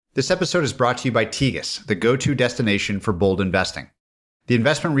This episode is brought to you by Tigis, the go-to destination for bold investing. The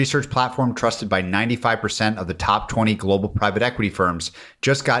investment research platform trusted by 95% of the top 20 global private equity firms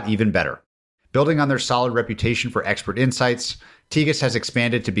just got even better. Building on their solid reputation for expert insights, Tigis has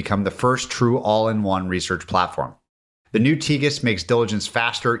expanded to become the first true all-in-one research platform. The new Tigis makes diligence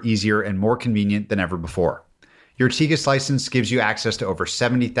faster, easier, and more convenient than ever before. Your Tigis license gives you access to over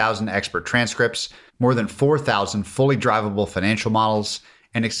 70,000 expert transcripts, more than 4,000 fully drivable financial models,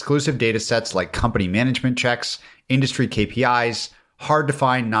 and exclusive data sets like company management checks, industry KPIs,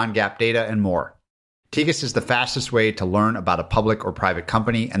 hard-to-find non-GAAP data, and more. Tigis is the fastest way to learn about a public or private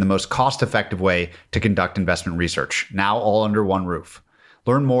company and the most cost-effective way to conduct investment research, now all under one roof.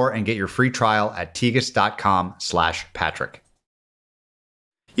 Learn more and get your free trial at tigis.com/Patrick.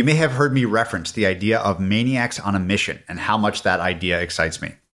 You may have heard me reference the idea of maniacs on a mission and how much that idea excites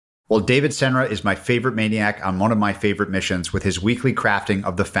me. Well, David Senra is my favorite maniac on one of my favorite missions with his weekly crafting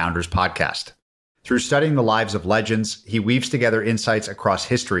of the Founders podcast. Through studying the lives of legends, he weaves together insights across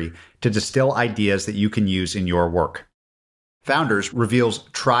history to distill ideas that you can use in your work. Founders reveals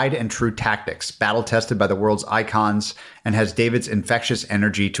tried and true tactics, battle-tested by the world's icons, and has David's infectious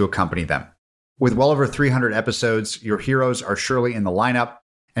energy to accompany them. With well over 300 episodes, your heroes are surely in the lineup,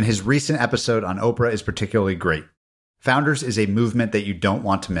 and his recent episode on Oprah is particularly great. Founders is a movement that you don't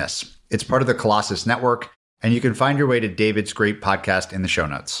want to miss. It's part of the Colossus Network, and you can find your way to David's great podcast in the show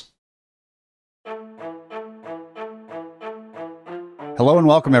notes. Hello and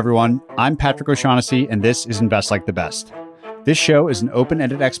welcome, everyone. I'm Patrick O'Shaughnessy, and this is Invest Like the Best. This show is an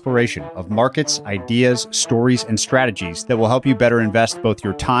open-ended exploration of markets, ideas, stories, and strategies that will help you better invest both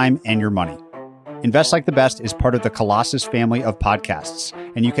your time and your money. Invest Like the Best is part of the Colossus family of podcasts,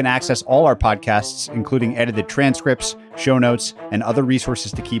 and you can access all our podcasts, including edited transcripts, show notes, and other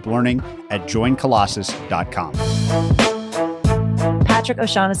resources to keep learning at joincolossus.com. Patrick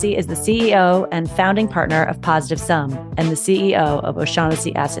O'Shaughnessy is the CEO and founding partner of Positive Sum and the CEO of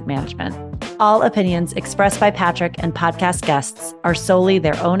O'Shaughnessy Asset Management. All opinions expressed by Patrick and podcast guests are solely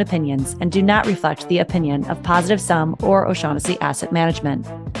their own opinions and do not reflect the opinion of Positive Sum or O'Shaughnessy Asset Management.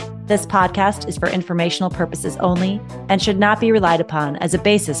 This podcast is for informational purposes only and should not be relied upon as a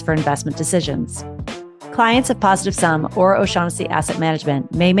basis for investment decisions. Clients of Positive Sum or O'Shaughnessy Asset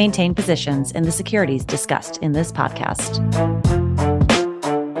Management may maintain positions in the securities discussed in this podcast.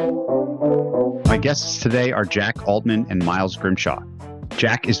 My guests today are Jack Altman and Miles Grimshaw.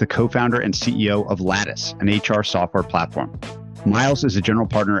 Jack is the co-founder and CEO of Lattice, an HR software platform. Miles is a general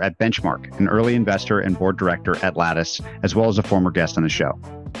partner at Benchmark, an early investor and board director at Lattice, as well as a former guest on the show.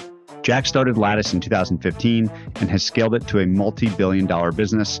 Jack started Lattice in 2015 and has scaled it to a multi-billion-dollar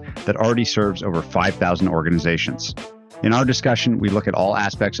business that already serves over 5,000 organizations. In our discussion, we look at all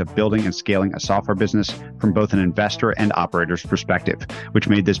aspects of building and scaling a software business from both an investor and operator's perspective, which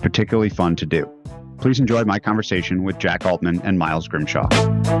made this particularly fun to do. Please enjoy my conversation with Jack Altman and Miles Grimshaw.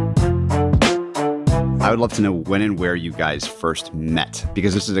 I would love to know when and where you guys first met,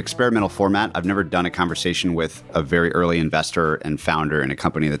 because this is an experimental format. I've never done a conversation with a very early investor and founder in a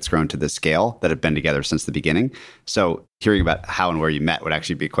company that's grown to this scale that have been together since the beginning. So hearing about how and where you met would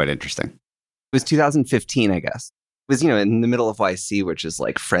actually be quite interesting. It was 2015, I guess. It was, in the middle of YC, which is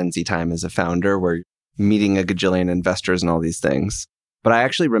like frenzy time as a founder, where you're meeting a gajillion investors and all these things. But I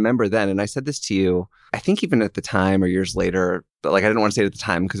actually remember then, and I said this to you, I think even at the time or years later, but I didn't want to say it at the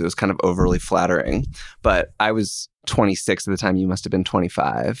time because it was kind of overly flattering. But I was 26 at the time. You must have been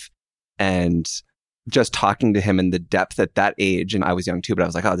 25. And just talking to him in the depth at that age, and I was young too, but I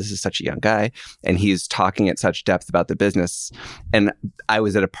was like, oh, this is such a young guy. And he's talking at such depth about the business. And I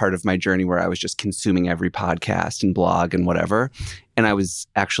was at a part of my journey where I was just consuming every podcast and blog and whatever. And I was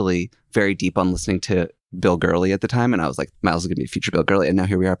actually very deep on listening to Bill Gurley at the time. And I was like, Miles is going to be a future Bill Gurley. And now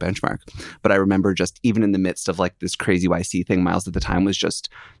here we are at Benchmark. But I remember just even in the midst of this crazy YC thing, Miles at the time was just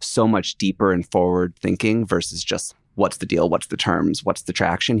so much deeper and forward thinking versus just what's the deal, what's the terms, what's the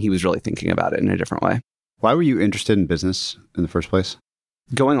traction. He was really thinking about it in a different way. Why were you interested in business in the first place?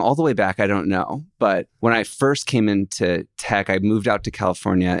 Going all the way back, I don't know. But when I first came into tech, I moved out to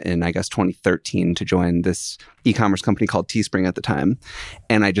California in, 2013 to join this e-commerce company called Teespring at the time.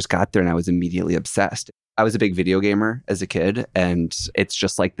 And I just got there and I was immediately obsessed. I was a big video gamer as a kid, and it's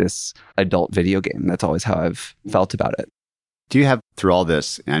just like this adult video game. That's always how I've felt about it. Do you have, through all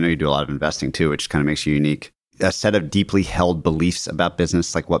this, and I know you do a lot of investing too, which kind of makes you unique, a set of deeply held beliefs about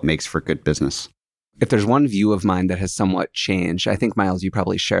business, like what makes for good business? If there's one view of mine that has somewhat changed, I think, Miles, you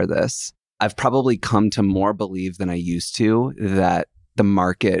probably share this. I've probably come to more believe than I used to that the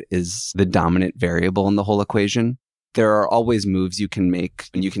market is the dominant variable in the whole equation. There are always moves you can make,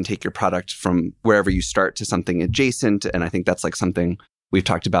 and you can take your product from wherever you start to something adjacent. And I think that's like something we've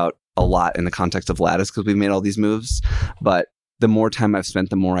talked about a lot in the context of Lattice because we've made all these moves. But the more time I've spent,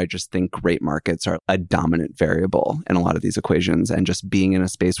 the more I just think great markets are a dominant variable in a lot of these equations. And just being in a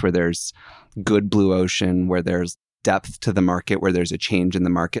space where there's good blue ocean, where there's depth to the market, where there's a change in the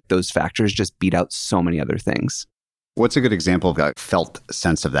market, those factors just beat out so many other things. What's a good example of a felt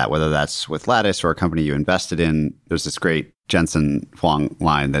sense of that, whether that's with Lattice or a company you invested in? There's this great Jensen Huang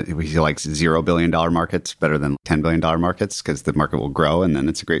line that he likes $0 billion markets better than $10 billion markets because the market will grow. And then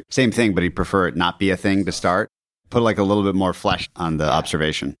it's a great same thing, but he'd prefer it not be a thing to start. Put like a little bit more flesh on the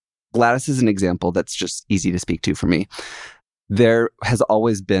observation. Lattice is an example that's just easy to speak to for me. There has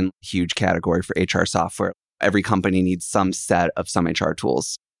always been a huge category for HR software. Every company needs some set of some HR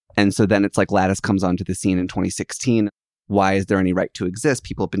tools. And so then it's like Lattice comes onto the scene in 2016. Why is there any right to exist?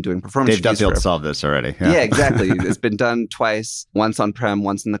 People have been doing performance Dave Duffield solved this already. Yeah, exactly. It's been done twice, once on-prem,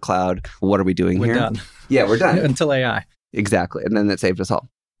 once in the cloud. What are we doing here? We're done. Yeah, we're done. Until AI. Exactly. And then that saved us all.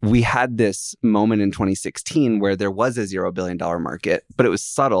 We had this moment in 2016 where there was a $0 billion market, but it was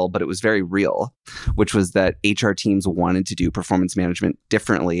subtle, but it was very real, which was that HR teams wanted to do performance management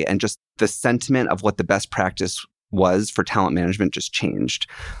differently. And just the sentiment of what the best practice was for talent management just changed.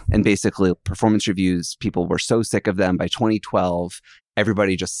 And basically, performance reviews, people were so sick of them. By 2012,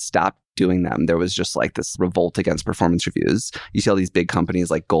 everybody just stopped doing them. There was just like this revolt against performance reviews. You see all these big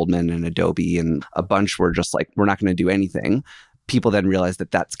companies like Goldman and Adobe, and a bunch were just like, we're not going to do anything. People then realized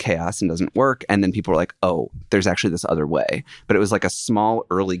that that's chaos and doesn't work. And then people were like, oh, there's actually this other way. But it was like a small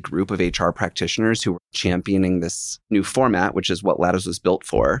early group of HR practitioners who were championing this new format, which is what Lattice was built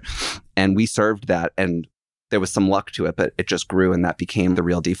for. And we served that. And there was some luck to it, but it just grew and that became the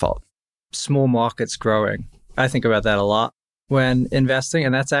real default. Small markets growing. I think about that a lot when investing.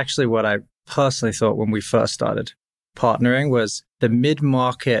 And that's actually what I personally thought when we first started partnering was the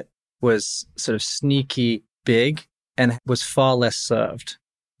mid-market was sort of sneaky big and was far less served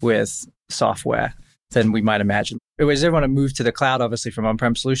with software than we might imagine. As everyone had moved to the cloud, obviously from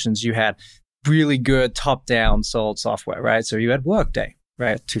on-prem solutions, you had really good top-down sold software, right? So you had Workday,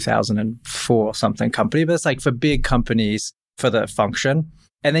 right? 2004 something company, but it's like for big companies for the function.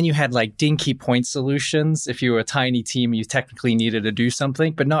 And then you had like dinky point solutions. If you were a tiny team, you technically needed to do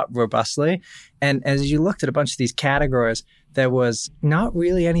something, but not robustly. And as you looked at a bunch of these categories, there was not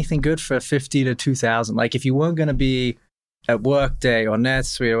really anything good for 50 to 2,000. Like if you weren't going to be at Workday or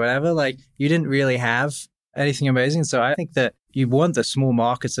NetSuite or whatever, like you didn't really have anything amazing. So I think that you want the small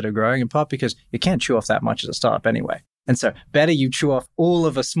markets that are growing in part because you can't chew off that much as a startup anyway. And so better you chew off all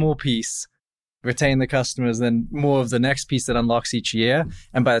of a small piece, retain the customers, than more of the next piece that unlocks each year.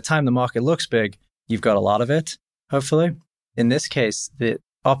 And by the time the market looks big, you've got a lot of it, hopefully. In this case, the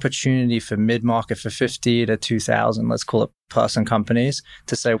opportunity for mid-market for 50 to 2,000, let's call it person companies,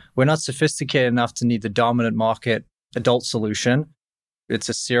 to say, we're not sophisticated enough to need the dominant market adult solution. It's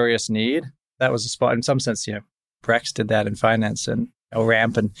a serious need. That was a spot. In some sense, Brex did that in finance and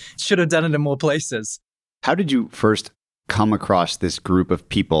Ramp and should have done it in more places. How did you first come across this group of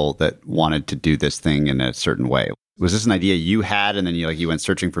people that wanted to do this thing in a certain way? Was this an idea you had and then you went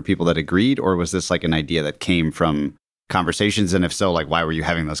searching for people that agreed? Or was this like an idea that came from conversations? And if so, like why were you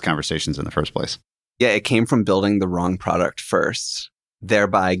having those conversations in the first place? Yeah, it came from building the wrong product first,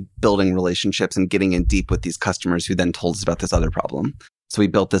 thereby building relationships and getting in deep with these customers who then told us about this other problem. So we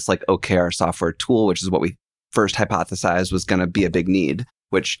built this like OKR software tool, which is what we first hypothesized was going to be a big need,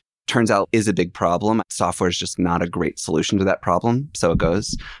 which turns out is a big problem. Software is just not a great solution to that problem. So it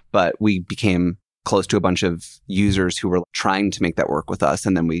goes. But we became close to a bunch of users who were trying to make that work with us.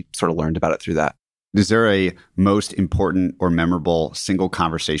 And then we sort of learned about it through that. Is there a most important or memorable single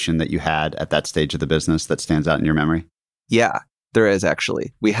conversation that you had at that stage of the business that stands out in your memory? Yeah, there is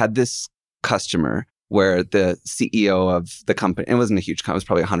actually. We had this customer where the CEO of the company, it wasn't a huge company, it was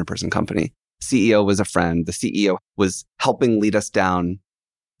probably a 100-person company. CEO was a friend. The CEO was helping lead us down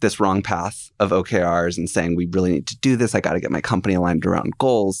this wrong path of OKRs and saying, we really need to do this. I got to get my company aligned around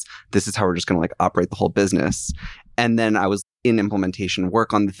goals. This is how we're just going to operate the whole business. And then I was in implementation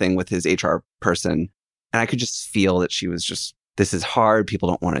work on the thing with his HR person. And I could just feel that she was just, this is hard. People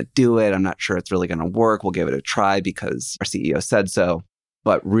don't want to do it. I'm not sure it's really going to work. We'll give it a try because our CEO said so.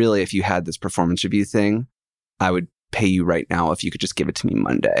 But really, if you had this performance review thing, I would pay you right now if you could just give it to me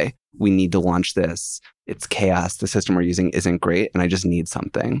Monday. We need to launch this. It's chaos. The system we're using isn't great. And I just need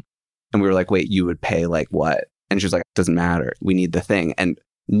something. And we were like, wait, you would pay like what? And she was like, it doesn't matter. We need the thing. And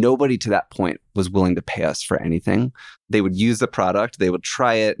nobody to that point was willing to pay us for anything. They would use the product. They would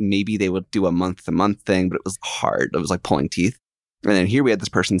try it. Maybe they would do a month-to-month thing, but it was hard. It was like pulling teeth. And then here we had this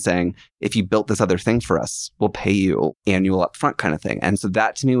person saying, if you built this other thing for us, we'll pay you annual upfront kind of thing. And so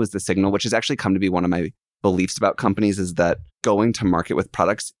that to me was the signal, which has actually come to be one of my beliefs about companies is that going to market with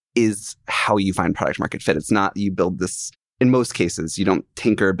products is how you find product market fit. It's not you build this. In most cases, you don't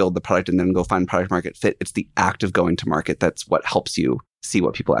tinker, build the product, and then go find product market fit. It's the act of going to market that's what helps you see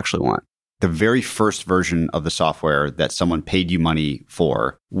what people actually want. The very first version of the software that someone paid you money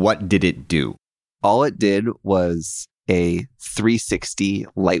for, what did it do? All it did was a 360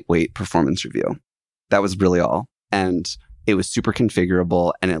 lightweight performance review. That was really all. And it was super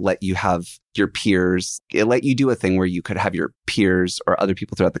configurable, and it let you have your peers. It let you do a thing where you could have your peers or other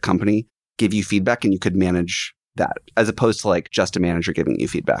people throughout the company give you feedback, and you could manage that, as opposed to like just a manager giving you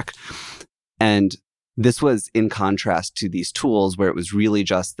feedback. And this was in contrast to these tools where it was really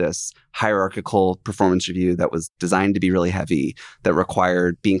just this hierarchical performance review that was designed to be really heavy, that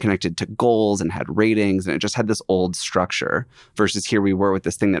required being connected to goals and had ratings, and it just had this old structure, versus here we were with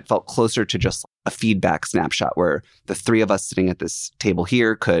this thing that felt closer to just a feedback snapshot where the three of us sitting at this table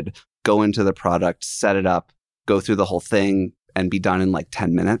here could go into the product, set it up, go through the whole thing, and be done in like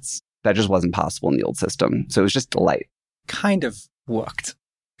 10 minutes. That just wasn't possible in the old system. So it was just delight. Kind of worked.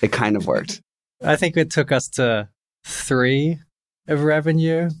 It kind of worked. I think it took us to 3 of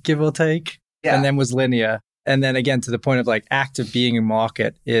revenue, give or take, and then was linear. And then again, to the point of like active being in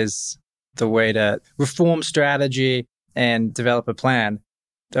market is the way to reform strategy and develop a plan.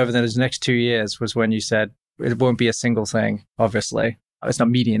 Over those next 2 years was when you said it won't be a single thing, obviously. It's not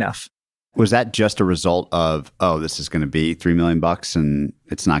meaty enough. Was that just a result of, this is going to be $3 million and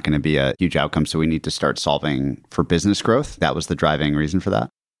it's not going to be a huge outcome, so we need to start solving for business growth? That was the driving reason for that?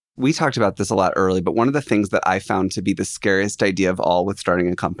 We talked about this a lot early, but one of the things that I found to be the scariest idea of all with starting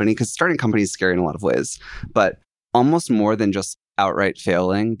a company, because starting a company is scary in a lot of ways, but almost more than just outright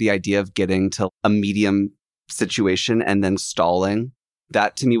failing, the idea of getting to a medium situation and then stalling,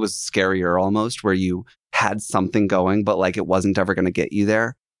 that to me was scarier almost, where you had something going, but like it wasn't ever going to get you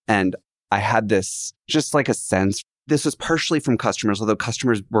there. And I had this just like a sense. This was partially from customers, although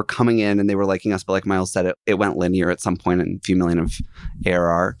customers were coming in and they were liking us. But like Miles said, it went linear at some point and a few million of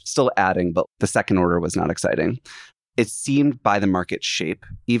ARR, still adding, but the second order was not exciting. It seemed by the market shape,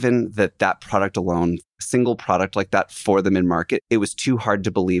 even that product alone, a single product like that for the mid-market, it was too hard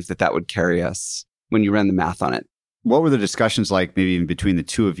to believe that would carry us when you ran the math on it. What were the discussions like, maybe even between the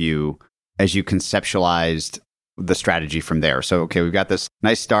two of you, as you conceptualized the strategy from there? So, okay, we've got this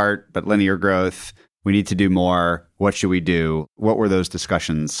nice start, but linear growth. We need to do more. What should we do? What were those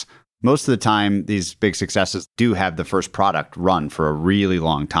discussions? Most of the time, these big successes do have the first product run for a really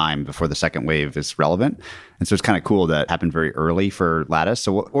long time before the second wave is relevant. And so it's kind of cool that happened very early for Lattice.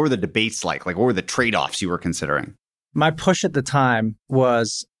 So what were the debates like? Like, what were the trade-offs you were considering? My push at the time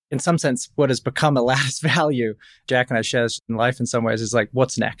was, in some sense, what has become a Lattice value, Jack and I share in life in some ways, is like,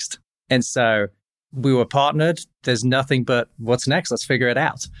 what's next? And so we were partnered. There's nothing but what's next? Let's figure it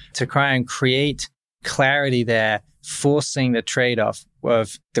out. To try and create clarity there, forcing the trade-off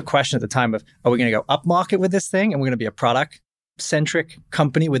of the question at the time of, are we going to go up market with this thing and we're going to be a product-centric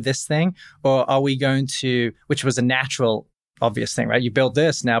company with this thing? Or are we going to, which was a natural, obvious thing, right? You build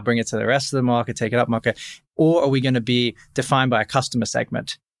this, now bring it to the rest of the market, take it up market. Or are we going to be defined by a customer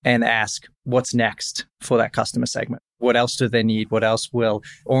segment and ask what's next for that customer segment? What else do they need? What else will,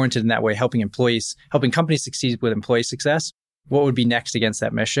 oriented in that way, helping companies succeed with employee success? What would be next against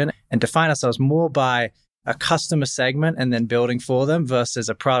that mission? And define ourselves more by a customer segment and then building for them versus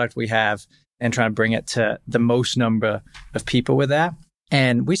a product we have and trying to bring it to the most number of people with that.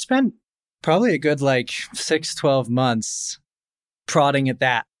 And we spent probably a good 6-12 months prodding at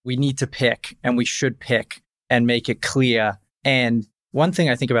that. We need to pick and we should pick and make it clear. And one thing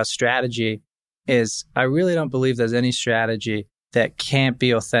I think about strategy is I really don't believe there's any strategy that can't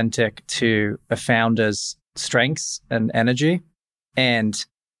be authentic to a founder's strengths and energy. And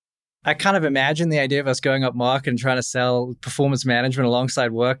I kind of imagine the idea of us going up market and trying to sell performance management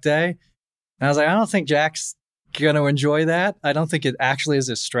alongside Workday. And I was like, I don't think Jack's going to enjoy that. I don't think it actually is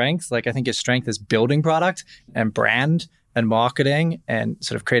his strength. I think his strength is building product and brand and marketing and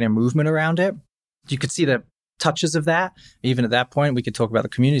sort of creating a movement around it. You could see the touches of that. Even at that point, we could talk about the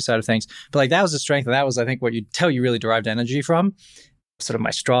community side of things. But that was the strength. And that was, I think, what you'd tell you really derived energy from. Sort of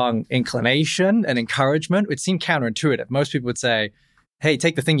my strong inclination and encouragement. It seemed counterintuitive. Most people would say, hey,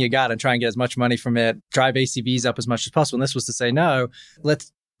 take the thing you got and try and get as much money from it, drive ACVs up as much as possible. And this was to say, no,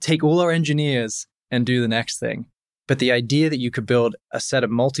 let's take all our engineers and do the next thing. But the idea that you could build a set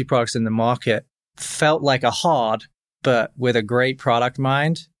of multi-products in the market felt like a hard, but with a great product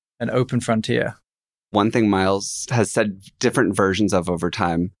mind, an open frontier. One thing Miles has said different versions of over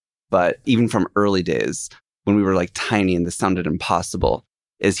time, but even from early days, when we were tiny and this sounded impossible,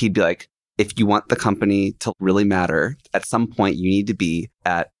 is he'd be like, if you want the company to really matter, at some point you need to be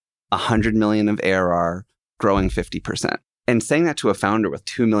at 100 million of ARR growing 50%. And saying that to a founder with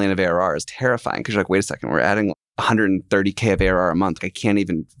 2 million of ARR is terrifying because you're like, wait a second, we're adding 130K of ARR a month. I can't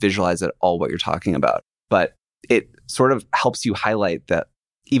even visualize at all what you're talking about. But it sort of helps you highlight that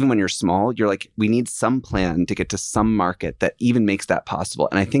even when you're small, you're like, we need some plan to get to some market that even makes that possible.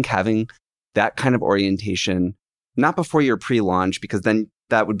 And I think having that kind of orientation, not before you're pre-launch, because then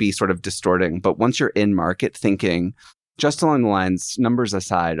that would be sort of distorting. But once you're in market, thinking just along the lines, numbers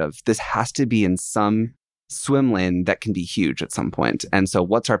aside, of this has to be in some swim lane that can be huge at some point. And so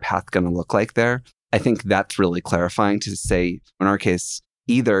what's our path going to look like there? I think that's really clarifying to say, in our case,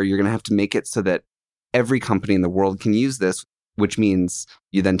 either you're going to have to make it so that every company in the world can use this, which means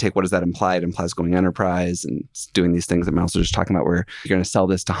you then take, what does that imply? It implies going enterprise and doing these things that I'm also just talking about, where you're going to sell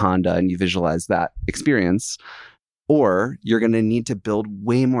this to Honda and you visualize that experience. Or you're going to need to build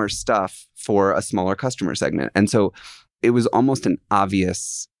way more stuff for a smaller customer segment. And so it was almost an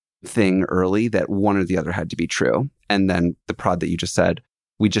obvious thing early that one or the other had to be true. And then the prod that you just said,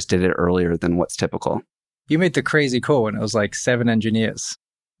 we just did it earlier than what's typical. You made the crazy call when it was like 7 engineers.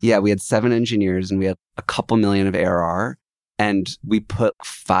 Yeah, we had 7 engineers and we had a couple million of ARR. And we put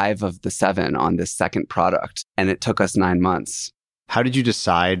 5 of the 7 on this second product. And it took us 9 months. How did you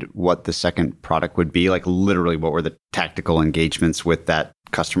decide what the second product would be? Like literally, what were the tactical engagements with that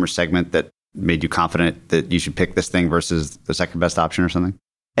customer segment that made you confident that you should pick this thing versus the second best option or something?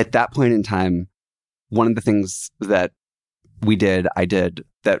 At that point in time, one of the things that I did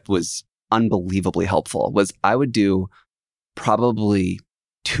that was unbelievably helpful was I would do probably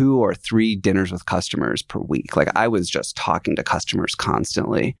 2 or 3 dinners with customers per week. Like I was just talking to customers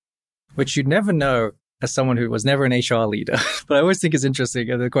constantly. Which you'd never know as someone who was never an HR leader. But I always think it's interesting,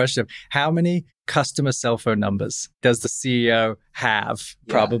 the question of how many customer cell phone numbers does the CEO have,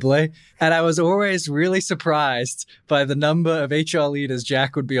 probably? And I was always really surprised by the number of HR leaders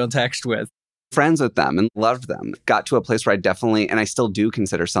Jack would be on text with. Friends with them and loved them. Got to a place where I definitely, and I still do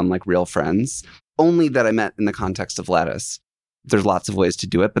consider some like real friends, only that I met in the context of Lattice. There's lots of ways to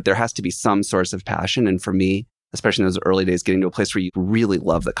do it, but there has to be some source of passion. And for me, especially in those early days, getting to a place where you really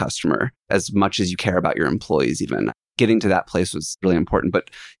love the customer as much as you care about your employees even. Getting to that place was really important. But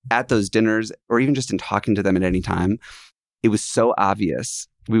at those dinners, or even just in talking to them at any time, it was so obvious.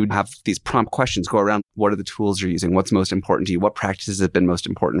 We would have these prompt questions go around. What are the tools you're using? What's most important to you? What practices have been most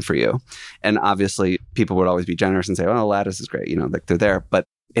important for you? And obviously, people would always be generous and say, oh, Lattice is great. Like they're there. But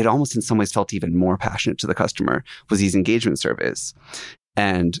it almost in some ways felt even more passionate to the customer was these engagement surveys.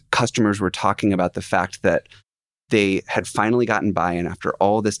 And customers were talking about the fact that they had finally gotten buy-in after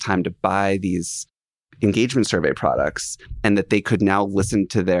all this time to buy these engagement survey products, and that they could now listen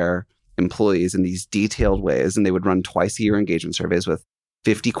to their employees in these detailed ways. And they would run twice a year engagement surveys with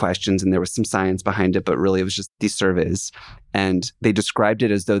 50 questions, and there was some science behind it, but really it was just these surveys. And they described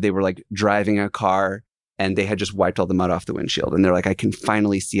it as though they were like driving a car and they had just wiped all the mud off the windshield. And they're like, I can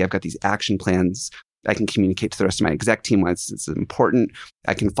finally see, I've got these action plans. I can communicate to the rest of my exec team why it's important.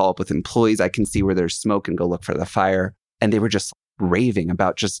 I can follow up with employees. I can see where there's smoke and go look for the fire. And they were just raving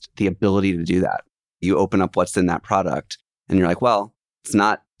about just the ability to do that. You open up what's in that product and you're like, well, it's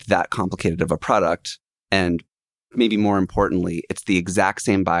not that complicated of a product. And maybe more importantly, it's the exact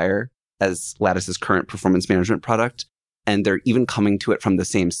same buyer as Lattice's current performance management product. And they're even coming to it from the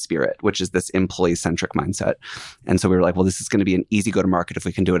same spirit, which is this employee-centric mindset. And so we were like, well, this is going to be an easy go-to-market if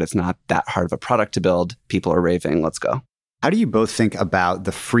we can do it. It's not that hard of a product to build. People are raving. Let's go. How do you both think about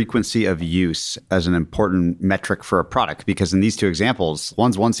the frequency of use as an important metric for a product? Because in these 2 examples,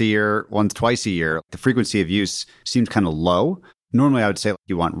 one's once a year, one's twice a year. The frequency of use seems kind of low. Normally, I would say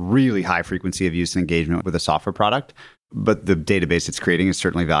you want really high frequency of use and engagement with a software product. But the database it's creating is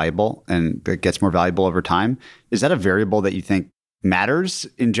certainly valuable and it gets more valuable over time. Is that a variable that you think matters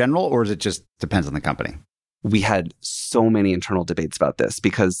in general, or is it just depends on the company? We had so many internal debates about this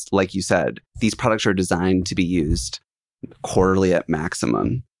because, like you said, these products are designed to be used quarterly at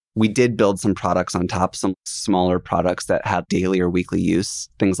maximum. We did build some products on top, some smaller products that had daily or weekly use,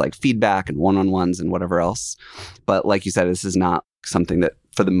 things like feedback and one-on-ones and whatever else. But like you said, this is not something that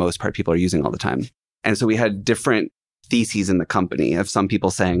for the most part people are using all the time. And so we had different theses in the company of some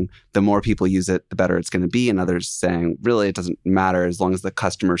people saying the more people use it, the better it's going to be. And others saying, really, it doesn't matter as long as the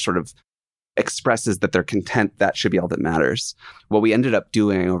customer sort of expresses that they're content, that should be all that matters. What we ended up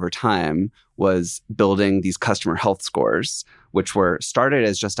doing over time was building these customer health scores, which were started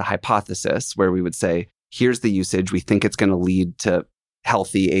as just a hypothesis where we would say, here's the usage. We think it's going to lead to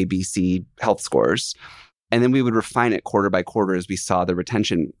healthy ABC health scores. And then we would refine it quarter by quarter as we saw the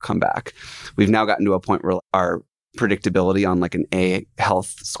retention come back. We've now gotten to a point where our predictability on like an A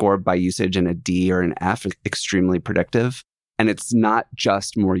health score by usage and a D or an F is extremely predictive. And it's not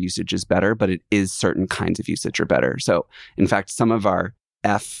just more usage is better, but it is certain kinds of usage are better. So in fact, some of our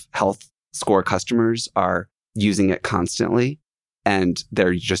F health score customers are using it constantly. And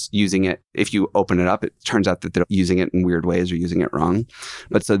they're just using it. If you open it up, it turns out that they're using it in weird ways or using it wrong.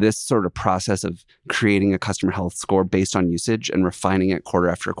 But so this sort of process of creating a customer health score based on usage and refining it quarter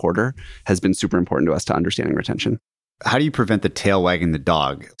after quarter has been super important to us to understanding retention. How do you prevent the tail wagging the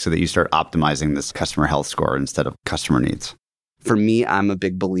dog so that you start optimizing this customer health score instead of customer needs? For me, I'm a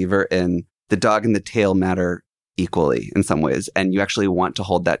big believer in the dog and the tail matter equally in some ways. And you actually want to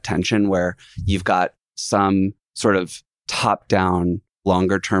hold that tension where you've got some sort of top-down,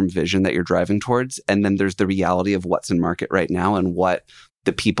 longer-term vision that you're driving towards. And then there's the reality of what's in market right now and what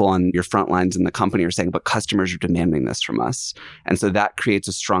the people on your front lines in the company are saying, but customers are demanding this from us. And so that creates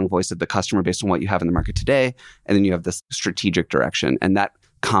a strong voice of the customer based on what you have in the market today. And then you have this strategic direction. And that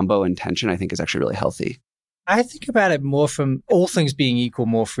combo and tension, I think, is actually really healthy. I think about it more from all things being equal,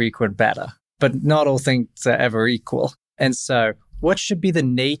 more frequent, better. But not all things are ever equal. And so what should be the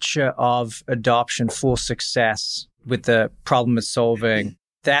nature of adoption for success with the problem it's solving?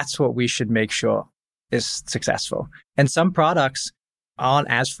 That's what we should make sure is successful. And some products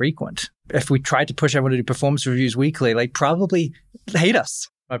aren't as frequent. If we tried to push everyone to do performance reviews weekly, like probably hate us.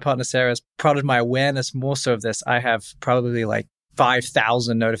 My partner Sarah's prodded my awareness more so of this. I have probably like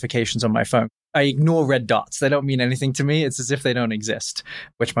 5,000 notifications on my phone. I ignore red dots. They don't mean anything to me. It's as if they don't exist,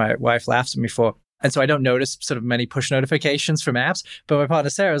 which my wife laughs at me for. And so I don't notice sort of many push notifications from apps. But my partner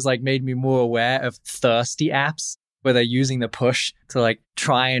Sarah's like made me more aware of thirsty apps where they're using the push to like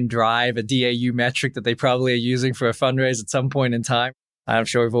try and drive a DAU metric that they probably are using for a fundraise at some point in time. I'm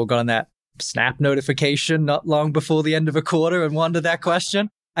sure we've all gotten that Snap notification not long before the end of a quarter and wondered that question.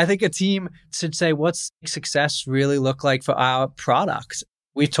 I think a team should say, what's success really look like for our products?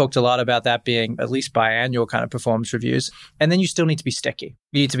 We've talked a lot about that being at least biannual kind of performance reviews. And then you still need to be sticky.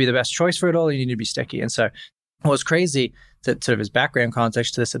 You need to be the best choice for it all. You need to be sticky. And so what was crazy, that sort of as background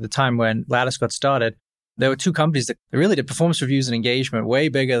context to this at the time when Lattice got started, there were two companies that really did performance reviews and engagement way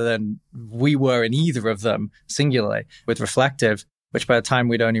bigger than we were in either of them singularly. With Reflective, which by the time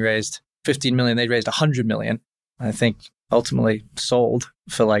we'd only raised 15 million, they'd raised 100 million. I think ultimately sold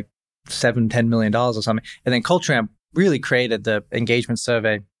for like $7-10 million or something. And then CultureAmp really created the engagement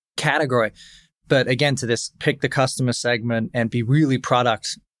survey category. But again, to this, pick the customer segment and be really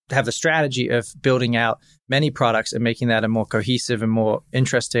product, have the strategy of building out many products and making that a more cohesive and more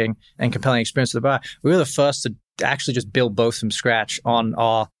interesting and compelling experience for the buyer. We were the first to actually just build both from scratch on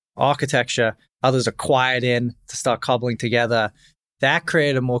our architecture. Others acquired in to start cobbling together. That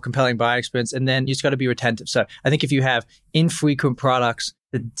created a more compelling buyer experience. And then you just got to be retentive. So I think if you have infrequent products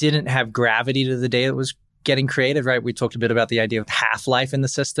that didn't have gravity to the data that was getting created, right? We talked a bit about the idea of half-life in the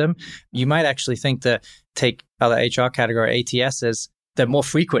system. You might actually think that take other HR category, ATSs, they're more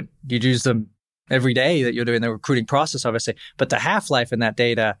frequent. You use them every day that you're doing the recruiting process, obviously. But the half-life in that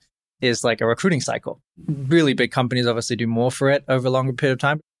data is like a recruiting cycle. Really big companies obviously do more for it over a longer period of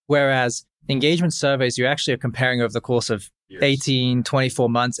time. Whereas engagement surveys, you actually are comparing over the course of 18, 24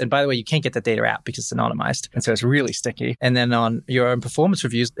 months. And by the way, you can't get that data out because it's anonymized. And so it's really sticky. And then on your own performance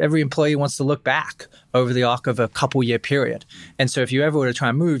reviews, every employee wants to look back over the arc of a couple year period. And so if you ever were to try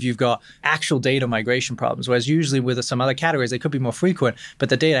and move, you've got actual data migration problems. Whereas usually with some other categories, they could be more frequent, but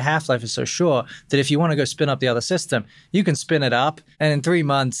the data half-life is so short that if you want to go spin up the other system, you can spin it up. And in 3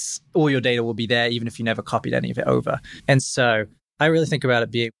 months, all your data will be there, even if you never copied any of it over. And so I really think about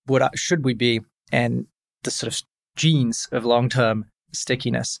it being what should we be and the sort of genes of long-term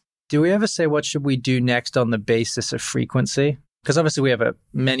stickiness. Do we ever say what should we do next on the basis of frequency? Because obviously we have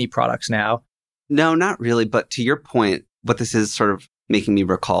many products now. No, not really. But to your point, what this is sort of making me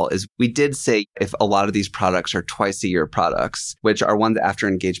recall is we did say if a lot of these products are twice a year products, which are ones after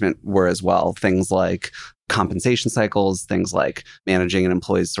engagement were as well, things like compensation cycles, things like managing an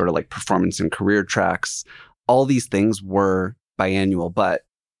employee's sort of like performance and career tracks, all these things were biannual, but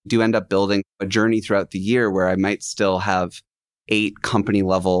do end up building a journey throughout the year where I might still have 8 company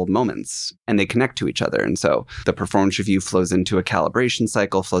level moments and they connect to each other. And so the performance review flows into a calibration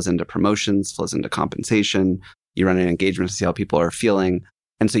cycle, flows into promotions, flows into compensation. You run an engagement to see how people are feeling.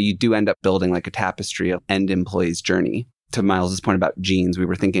 And so you do end up building like a tapestry of end employee's journey. To Miles's point about genes, we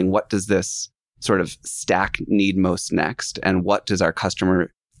were thinking, what does this sort of stack need most next? And what does our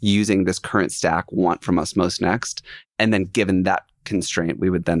customer using this current stack want from us most next? And then given that constraint, we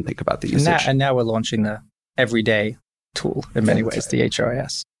would then think about the usage. And now we're launching the everyday tool in many ways, the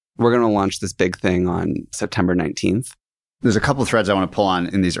HRIS. We're going to launch this big thing on September 19th. There's a couple of threads I want to pull on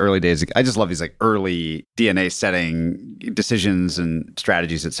in these early days. I just love these like early DNA setting decisions and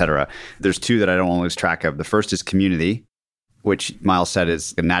strategies, et cetera. There's 2 that I don't want to lose track of. The first is community. which Miles said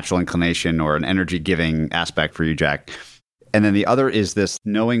is a natural inclination or an energy giving aspect for you, Jack. And then the other is this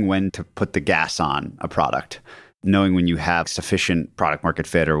knowing when to put the gas on a product, knowing when you have sufficient product market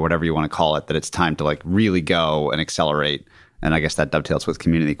fit or whatever you want to call it, that it's time to like really go and accelerate. And I guess that dovetails with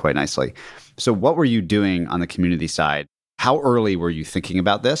community quite nicely. So what were you doing on the community side? How early were you thinking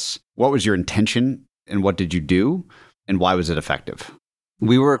about this? What was your intention and what did you do? And why was it effective?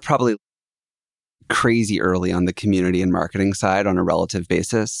 We were probably crazy early on the community and marketing side on a relative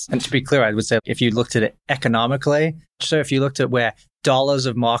basis. And to be clear, I would say if you looked at it economically, so if you looked at where dollars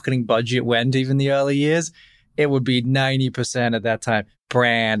of marketing budget went even the early years, it would be 90% at that time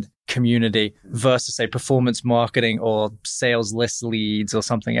brand, community versus say performance marketing or sales list leads or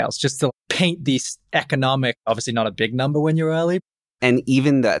something else, just to paint these economic, obviously not a big number when you're early. And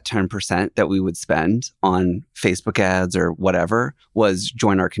even that 10% that we would spend on Facebook ads or whatever was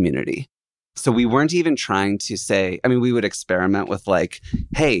join our community. So we weren't even trying to say, I mean, we would experiment with like,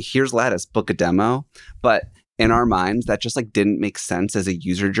 hey, here's Lattice, book a demo. But in our minds, that just like didn't make sense as a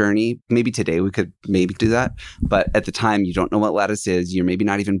user journey. Maybe today we could maybe do that. But at the time, you don't know what Lattice is. You're maybe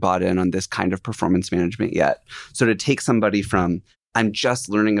not even bought in on this kind of performance management yet. So to take somebody from, I'm just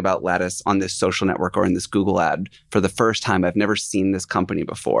learning about Lattice on this social network or in this Google ad for the first time, I've never seen this company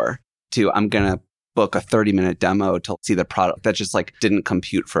before, to I'm going to book a 30-minute demo to see the product, that just like didn't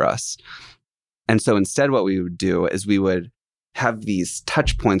compute for us. And so instead, what we would do is we would have these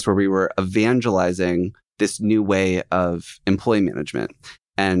touch points where we were evangelizing this new way of employee management.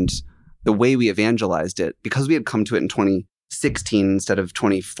 And the way we evangelized it, because we had come to it in 2016 instead of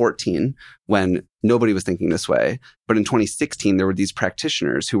 2014, when nobody was thinking this way. But in 2016, there were these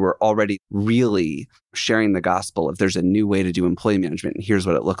practitioners who were already really sharing the gospel of there's a new way to do employee management, and here's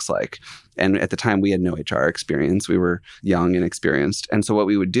what it looks like. And at the time, we had no HR experience. We were young and experienced. And so what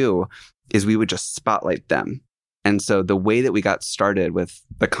we would do is we would just spotlight them. And so the way that we got started with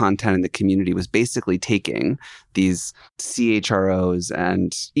the content in the community was basically taking these CHROs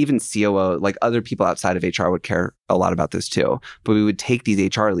and even COO, like other people outside of HR would care a lot about this too. But we would take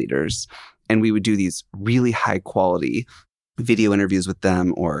these HR leaders and we would do these really high quality video interviews with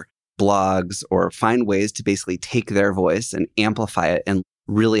them or blogs, or find ways to basically take their voice and amplify it in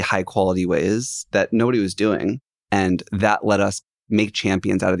really high quality ways that nobody was doing. And that let us make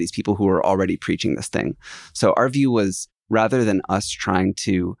champions out of these people who were already preaching this thing. So our view was, rather than us trying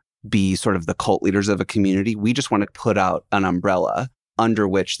to be sort of the cult leaders of a community, we just want to put out an umbrella under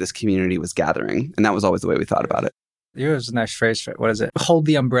which this community was gathering. And that was always the way we thought about it. Here's a nice phrase for it. What is it? Hold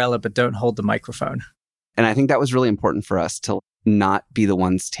the umbrella, but don't hold the microphone. And I think that was really important for us to not be the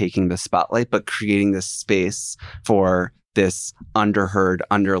ones taking the spotlight, but creating this space for this underheard,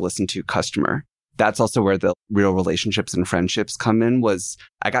 underlistened to customer. That's also where the real relationships and friendships come in. Was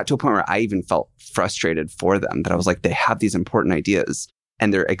I got to a point where I even felt frustrated for them, that I was like, they have these important ideas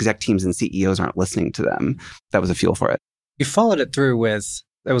and their exec teams and CEOs aren't listening to them. That was a fuel for it. You followed it through with,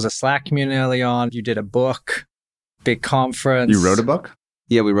 there was a Slack community early on. You did a book, big conference. You wrote a book?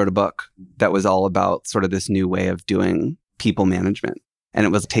 Yeah, we wrote a book that was all about sort of this new way of doing people management. And it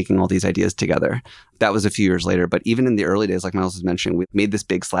was taking all these ideas together. That was a few years later. But even in the early days, like Miles was mentioning, we made this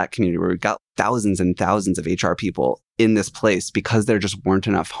big Slack community where we got thousands and thousands of HR people in this place because there just weren't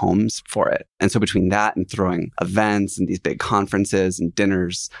enough homes for it. And so between that and throwing events and these big conferences and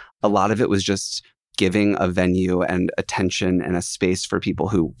dinners, a lot of it was just giving a venue and attention and a space for people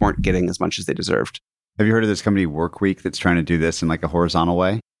who weren't getting as much as they deserved. Have you heard of this company Workweek that's trying to do this in like a horizontal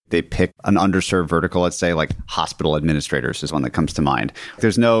way? They pick an underserved vertical, let's say like hospital administrators is one that comes to mind.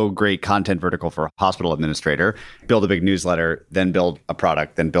 There's no great content vertical for a hospital administrator. Build a big newsletter, then build a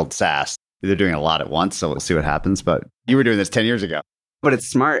product, then build SaaS. They're doing a lot at once, so we'll see what happens. But you were doing this 10 years ago. But it's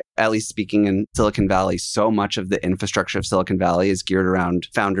smart, at least speaking in Silicon Valley. So much of the infrastructure of Silicon Valley is geared around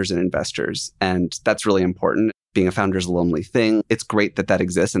founders and investors. And that's really important. Being a founder is a lonely thing. It's great that that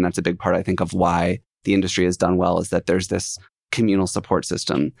exists. And that's a big part, I think, of why the industry has done well, is that there's this communal support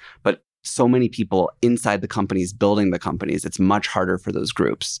system. But so many people inside the companies building the companies, it's much harder for those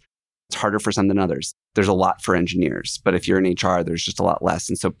groups. It's harder for some than others. There's a lot for engineers, but if you're in HR, there's just a lot less.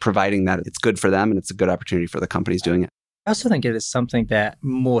 And so providing that, it's good for them and it's a good opportunity for the companies doing it. I also think it is something that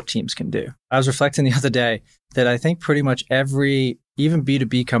more teams can do. I was reflecting the other day that I think pretty much every, even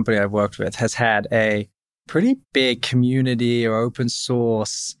B2B company I've worked with has had a pretty big community or open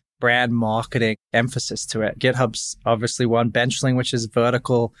source brand marketing emphasis to it. GitHub's obviously one. Benchling, which is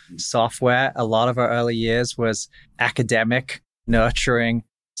vertical software. A lot of our early years was academic, nurturing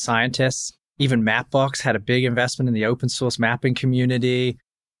scientists. Even Mapbox had a big investment in the open source mapping community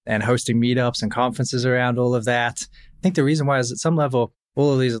and hosting meetups and conferences around all of that. I think the reason why is at some level,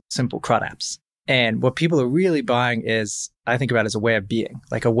 all of these are simple CRUD apps. And what people are really buying is, I think about it as a way of being,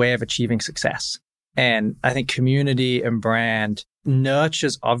 like a way of achieving success. And I think community and brand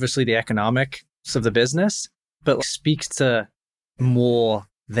nurtures obviously the economics of the business, but speaks to more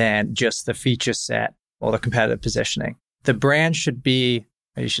than just the feature set or the competitive positioning. The brand should be,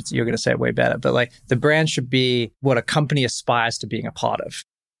 you're going to say it way better, but like the brand should be what a company aspires to being a part of.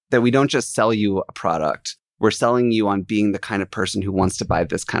 That we don't just sell you a product, we're selling you on being the kind of person who wants to buy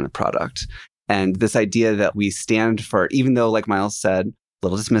this kind of product. And this idea that we stand for, even though, like Miles said, a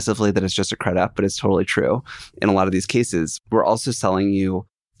little dismissively, that it's just a credit app, but it's totally true. In a lot of these cases, we're also selling you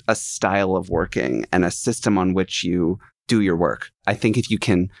a style of working and a system on which you do your work. I think if you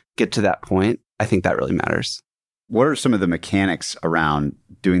can get to that point, I think that really matters. What are some of the mechanics around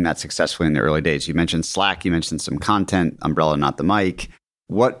doing that successfully in the early days? You mentioned Slack, you mentioned some content, umbrella, not the mic.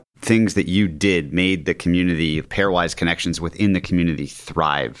 What things that you did made the community, pairwise connections within the community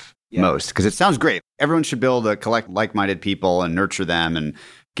thrive most? Because it sounds great. Everyone should build a collect like-minded people and nurture them and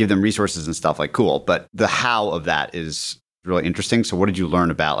give them resources and stuff, like cool. But the how of that is really interesting. So what did you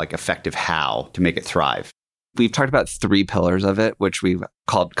learn about like effective how to make it thrive? We've talked about 3 pillars of it, which we've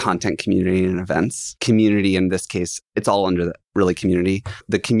called content, community, and events. Community, in this case, it's all under the really community.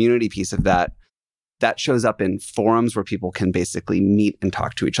 The community piece of that shows up in forums where people can basically meet and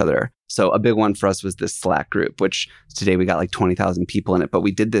talk to each other. So a big one for us was this Slack group, which today we got like 20,000 people in it, but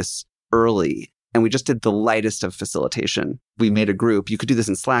we did this early and we just did the lightest of facilitation. We made a group. You could do this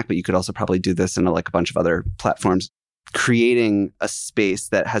in Slack, but you could also probably do this in like a bunch of other platforms. Creating a space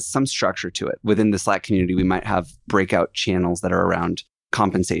that has some structure to it. Within the Slack community, we might have breakout channels that are around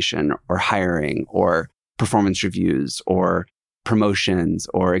compensation or hiring or performance reviews or promotions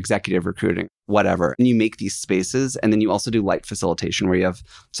or executive recruiting, whatever. And you make these spaces. And then you also do light facilitation where you have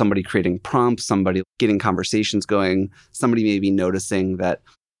somebody creating prompts, somebody getting conversations going, somebody maybe noticing that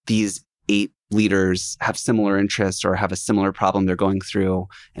these 8 leaders have similar interests or have a similar problem they're going through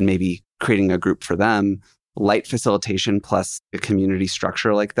and maybe creating a group for them. Light facilitation plus a community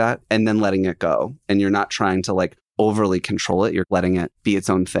structure like that, and then letting it go. And you're not trying to like overly control it. You're letting it be its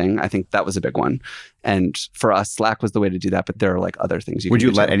own thing. I think that was a big one. And for us, Slack was the way to do that. But there are like other things Would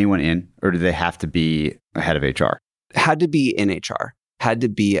you let anyone in, or do they have to be a head of HR? Had to be in HR, had to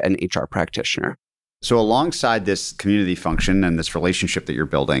be an HR practitioner. So alongside this community function and this relationship that you're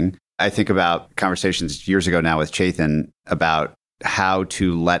building, I think about conversations years ago now with Chetan about how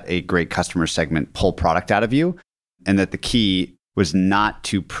to let a great customer segment pull product out of you, and that the key was not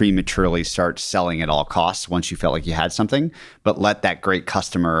to prematurely start selling at all costs once you felt like you had something, but let that great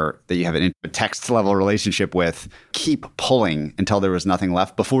customer that you have a text level relationship with keep pulling until there was nothing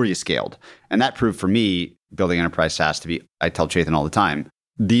left before you scaled. And that proved for me, building enterprise SaaS, to be, I tell Chetan all the time,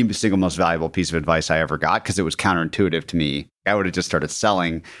 the single most valuable piece of advice I ever got, because it was counterintuitive to me. I would have just started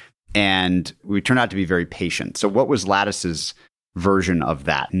selling, and we turned out to be very patient. So what was Lattice's version of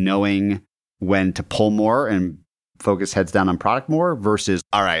that, knowing when to pull more and focus heads down on product more versus,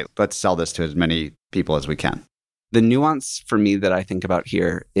 all right, let's sell this to as many people as we can? The nuance for me that I think about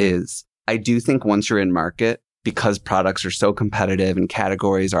here is I do think once you're in market, because products are so competitive and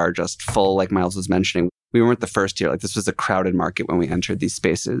categories are just full, like Miles was mentioning, we weren't the first year. Like this was a crowded market when we entered these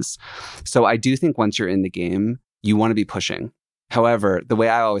spaces. So I do think once you're in the game, you want to be pushing. However, the way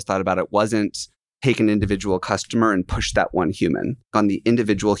I always thought about it wasn't take an individual customer and push that one human. On the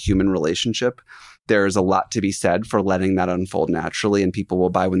individual human relationship, there's a lot to be said for letting that unfold naturally, and people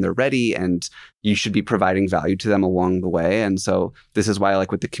will buy when they're ready, and you should be providing value to them along the way. And so this is why,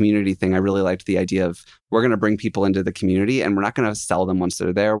 like with the community thing, I really liked the idea of we're going to bring people into the community and we're not going to sell them once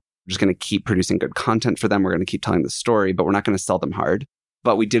they're there. We're just going to keep producing good content for them. We're going to keep telling the story, but we're not going to sell them hard.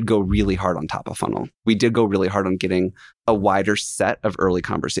 But we did go really hard on top of funnel. We did go really hard on getting a wider set of early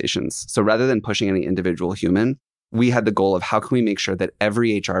conversations. So rather than pushing any individual human, we had the goal of how can we make sure that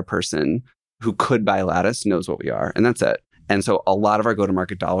every HR person who could buy Lattice knows what we are. And that's it. And so a lot of our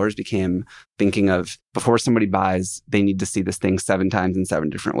go-to-market dollars became thinking of before somebody buys, they need to see this thing 7 times in 7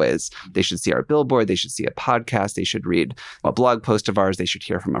 different ways. They should see our billboard. They should see a podcast. They should read a blog post of ours. They should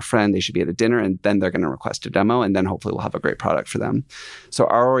hear from a friend. They should be at a dinner. And then they're going to request a demo. And then hopefully we'll have a great product for them. So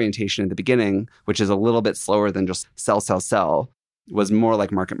our orientation at the beginning, which is a little bit slower than just sell, was more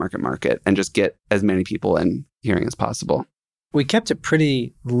like market, and just get as many people in hearing as possible. We kept it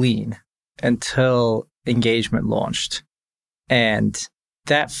pretty lean until engagement launched. And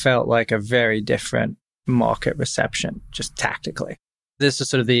that felt like a very different market reception, just tactically. This is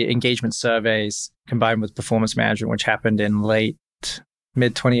sort of the engagement surveys combined with performance management, which happened in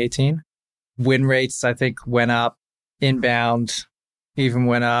mid 2018. Win rates, I think, went up. Inbound even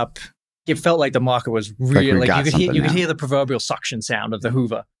went up. It felt like the market was really, like you could hear the proverbial suction sound of the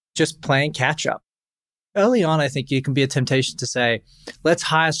Hoover. just playing catch up. Early on, I think it can be a temptation to say, let's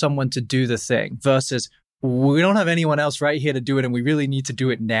hire someone to do the thing versus we don't have anyone else right here to do it and we really need to do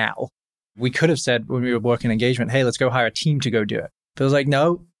it now. We could have said when we were working engagement, hey, let's go hire a team to go do it. But it was like,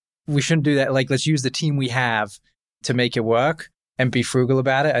 no, we shouldn't do that. Like, let's use the team we have to make it work and be frugal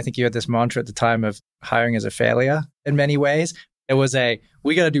about it. I think you had this mantra at the time of hiring as a failure in many ways. It was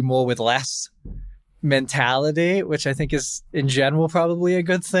we got to do more with less mentality, which I think is in general probably a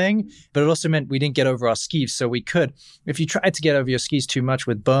good thing. But it also meant we didn't get over our skis. So we could, if you tried to get over your skis too much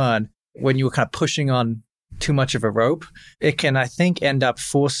with burn, when you were kind of pushing on too much of a rope, it can, I think, end up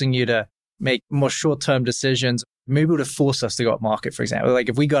forcing you to make more short-term decisions. Maybe it would have forced us to go up market, for example. Like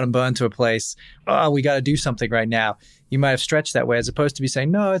if we got burned to a place, we got to do something right now. You might have stretched that way as opposed to be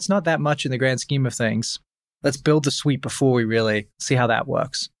saying, no, it's not that much in the grand scheme of things. Let's build the suite before we really see how that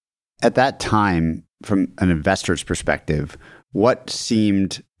works. At that time, from an investor's perspective, what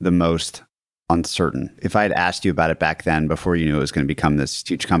seemed the most uncertain? If I had asked you about it back then, before you knew it was going to become this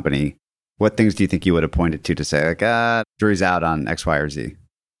huge company, what things do you think you would have pointed to say, like, jury's out on X, Y, or Z?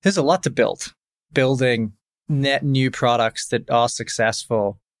 There's a lot to build. Building net new products that are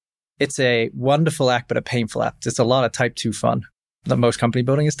successful. It's a wonderful act, but a painful act. It's a lot of type 2 fun. The most company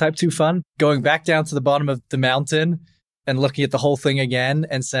building is type 2 fun. Going back down to the bottom of the mountain and looking at the whole thing again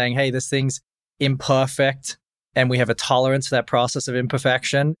and saying, hey, this thing's imperfect and we have a tolerance for that process of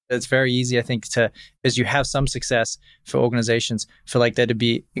imperfection. It's very easy, I think, as you have some success for organizations, for like there to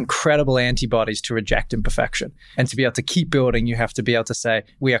be incredible antibodies to reject imperfection. And to be able to keep building, you have to be able to say,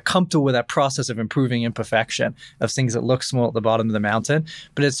 we are comfortable with that process of improving imperfection, of things that look small at the bottom of the mountain.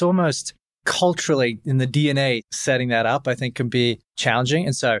 But it's almost culturally in the DNA, setting that up, I think, can be challenging.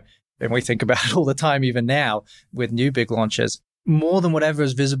 And so, and we think about it all the time, even now with new big launches, more than whatever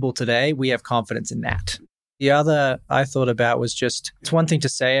is visible today, we have confidence in that. The other I thought about was just, it's one thing to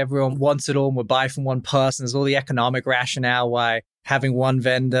say everyone wants it all and we'll buy from one person. There's all the economic rationale why having one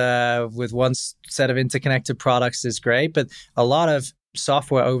vendor with one set of interconnected products is great. But a lot of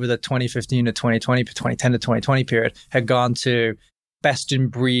software over the 2015 to 2020, 2010 to 2020 period had gone to best in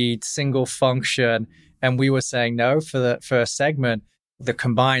breed, single function. And we were saying no for a segment, the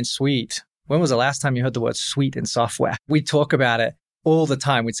combined suite. When was the last time you heard the word suite in software? We talk about it all the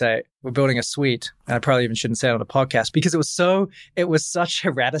time. We'd say, we're building a suite. And I probably even shouldn't say it on a podcast because it was such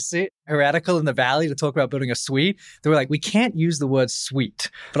heretical in the Valley to talk about building a suite. They were like, we can't use the word suite,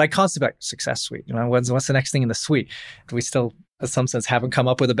 but I can't say like success suite. You know, what's the next thing in the suite? We still, in some sense, haven't come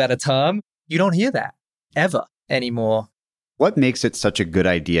up with a better term. You don't hear that ever anymore. What makes it such a good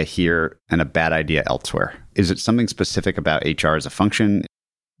idea here and a bad idea elsewhere? Is it something specific about HR as a function,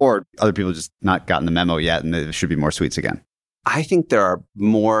 or other people just not gotten the memo yet and there should be more suites again? I think there are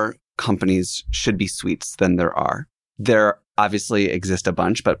more companies should be suites than there are. There obviously exist a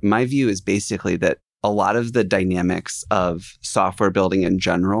bunch, but my view is basically that a lot of the dynamics of software building in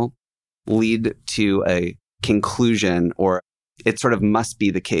general lead to a conclusion, or it sort of must be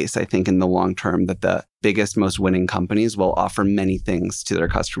the case, I think, in the long term, that the biggest, most winning companies will offer many things to their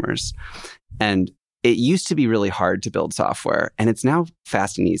customers. And it used to be really hard to build software, and it's now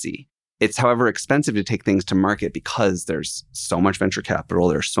fast and easy. It's, however, expensive to take things to market because there's so much venture capital.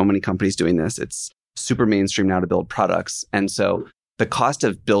 There's so many companies doing this. It's super mainstream now to build products. And so the cost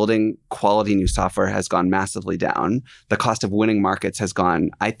of building quality new software has gone massively down. The cost of winning markets has gone,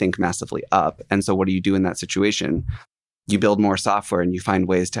 I think, massively up. And so what do you do in that situation? You build more software and you find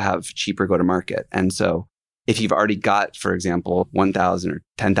ways to have cheaper go-to-market. And so if you've already got, for example, 1,000 or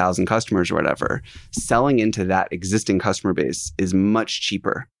 10,000 customers or whatever, selling into that existing customer base is much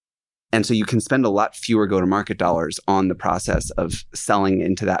cheaper. And so you can spend a lot fewer go-to-market dollars on the process of selling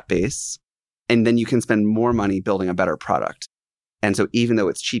into that base. And then you can spend more money building a better product. And so even though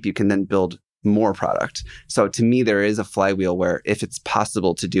it's cheap, you can then build more product. So to me, there is a flywheel where if it's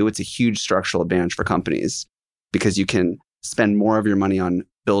possible to do, it's a huge structural advantage for companies because you can spend more of your money on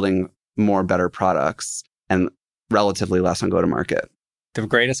building more better products and relatively less on go-to-market. The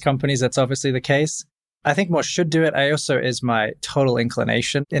greatest companies, that's obviously the case. I think more should do it. I also is my total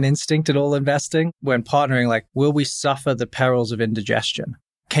inclination and instinct at all investing when partnering, like, will we suffer the perils of indigestion?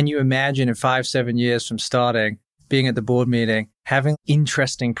 Can you imagine in 5-7 years from starting, being at the board meeting, having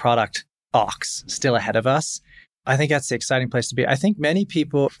interesting product arcs still ahead of us? I think that's the exciting place to be. I think many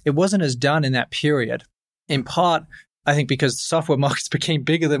people, it wasn't as done in that period. In part, I think because the software markets became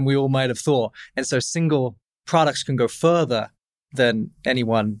bigger than we all might have thought. And so single products can go further than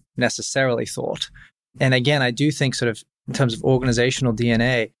anyone necessarily thought. And again, I do think sort of in terms of organizational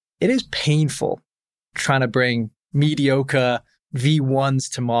DNA, it is painful trying to bring mediocre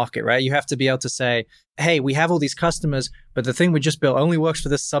V1s to market, right? You have to be able to say, hey, we have all these customers, but the thing we just built only works for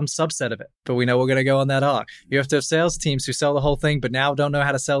this some subset of it, but we know we're going to go on that arc. You have to have sales teams who sell the whole thing, but now don't know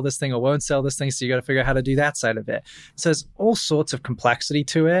how to sell this thing or won't sell this thing, so you got to figure out how to do that side of it. So there's all sorts of complexity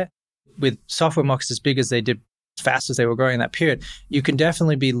to it. With software markets as big as they did, as fast as they were growing in that period, you can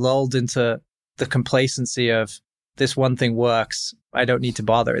definitely be lulled into the complacency of this one thing works, I don't need to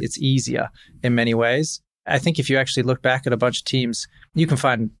bother. It's easier in many ways. I think if you actually look back at a bunch of teams, you can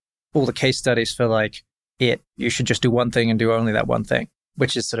find all the case studies for like you should just do one thing and do only that one thing,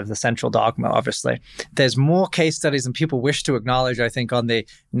 which is sort of the central dogma, obviously. There's more case studies than people wish to acknowledge, I think, on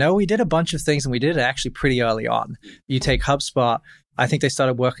no, we did a bunch of things and we did it actually pretty early on. You take HubSpot, I think they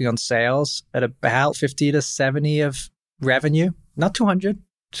started working on sales at about 50 to 70 of revenue, not 200,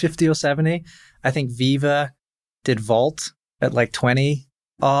 50 or 70. I think Viva did Vault at like 20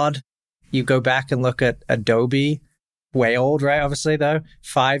 odd. You go back and look at Adobe, way old, right? Obviously, though,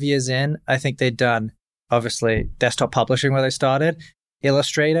 5 years in, I think they'd done, obviously, desktop publishing where they started,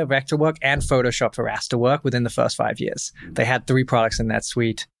 Illustrator, Vectorwork, and Photoshop for Rasterwork within the first 5 years. They had 3 products in that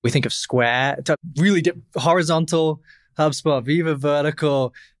suite. We think of Square, really horizontal, HubSpot, Viva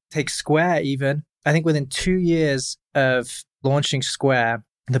vertical, take Square even. I think within 2 years of launching Square,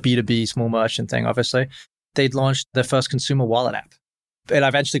 the B2B small merchant thing, obviously, they'd launched their first consumer wallet app. It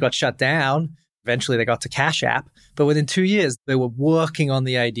eventually got shut down. Eventually, they got to Cash App. But within 2 years, they were working on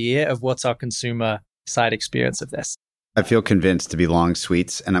the idea of what's our consumer side experience of this. I feel convinced to be long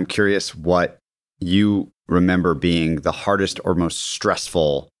suites, and I'm curious what you remember being the hardest or most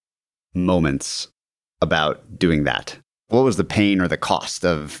stressful moments about doing that. What was the pain or the cost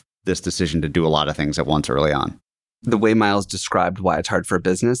of this decision to do a lot of things at once early on? The way Miles described why it's hard for a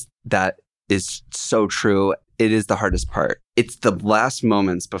business, that is so true. It is the hardest part. It's the last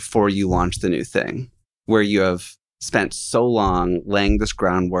moments before you launch the new thing where you have spent so long laying this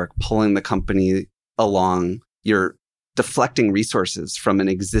groundwork, pulling the company along. You're deflecting resources from an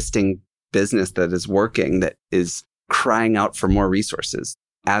existing business that is working, that is crying out for more resources.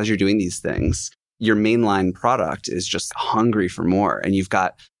 As you're doing these things, your mainline product is just hungry for more, and you've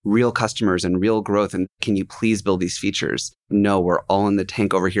got real customers and real growth. And can you please build these features? No, we're all in the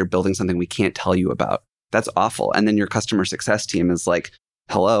tank over here building something we can't tell you about. That's awful. And then your customer success team is like,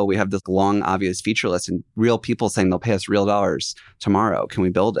 hello, we have this long, obvious feature list and real people saying they'll pay us real dollars tomorrow. Can we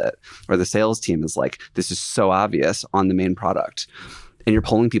build it? Or the sales team is like, this is so obvious on the main product. And you're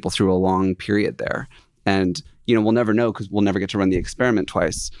pulling people through a long period there. And, we'll never know because we'll never get to run the experiment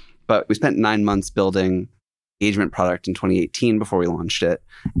twice. But we spent 9 months building engagement product in 2018 before we launched it.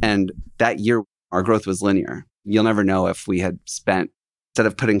 And that year, our growth was linear. You'll never know if we had spent, instead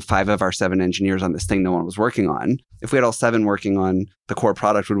of putting 5 of our 7 engineers on this thing no one was working on, if we had all 7 working on the core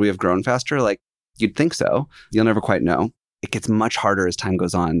product, would we have grown faster? Like, you'd think so. You'll never quite know. It gets much harder as time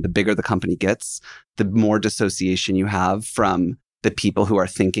goes on. The bigger the company gets, the more dissociation you have from the people who are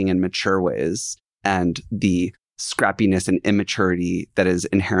thinking in mature ways and the scrappiness and immaturity that is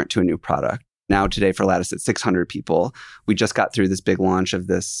inherent to a new product. Now today for Lattice, it's 600 people. We just got through this big launch of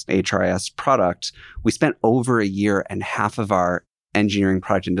this HRIS product. We spent over a year and half of our engineering,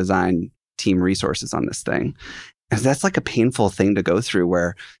 product, and design team resources on this thing. And that's like a painful thing to go through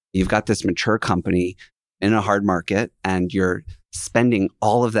where you've got this mature company in a hard market and you're spending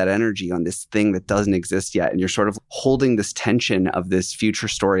all of that energy on this thing that doesn't exist yet. And you're sort of holding this tension of this future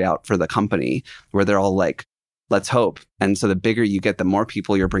story out for the company where they're all like, let's hope. And so the bigger you get, the more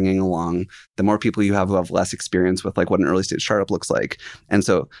people you're bringing along, the more people you have who have less experience with like what an early stage startup looks like. And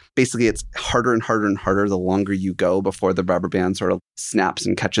so basically it's harder and harder and harder the longer you go before the rubber band sort of snaps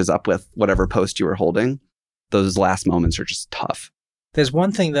and catches up with whatever post you were holding. Those last moments are just tough. There's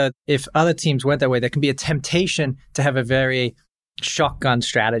one thing that if other teams went that way, there can be a temptation to have a very shotgun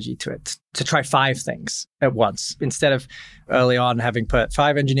strategy to it, to try 5 things at once. Instead of early on having put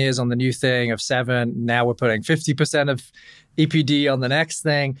 5 engineers on the new thing of 7, now we're putting 50% of EPD on the next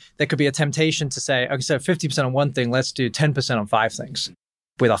thing. There could be a temptation to say, okay, so 50% on one thing, let's do 10% on 5 things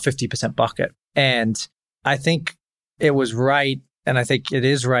with our 50% bucket. And I think it was right, and I think it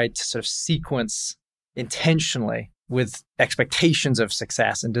is right to sort of sequence intentionally with expectations of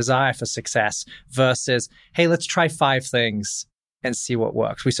success and desire for success versus, hey, let's try 5 things and see what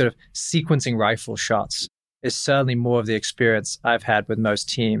works. We sort of sequencing rifle shots is certainly more of the experience I've had with most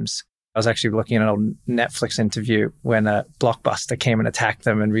teams. I was actually looking at an old Netflix interview when a Blockbuster came and attacked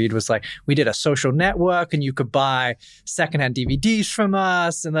them, and Reed was like, we did a social network and you could buy secondhand DVDs from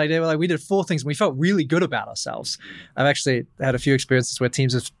us. And they were like, we did 4 things and we felt really good about ourselves. I've actually had a few experiences where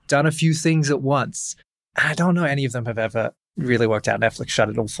teams have done a few things at once. I don't know any of them have ever really worked out. Netflix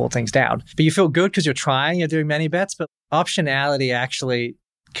shut all 4 things down. But you feel good because you're trying, you're doing many bets, but optionality actually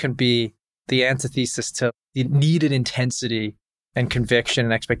can be the antithesis to the needed intensity and conviction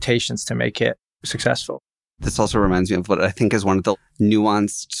and expectations to make it successful. This also reminds me of what I think is one of the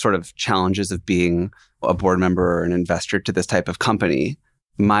nuanced sort of challenges of being a board member or an investor to this type of company.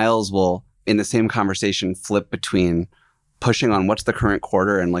 Miles will, in the same conversation, flip between pushing on what's the current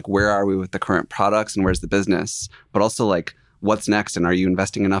quarter and like where are we with the current products and where's the business, but also like what's next and are you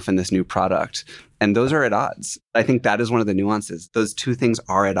investing enough in this new product? And those are at odds. I think that is one of the nuances. Those two things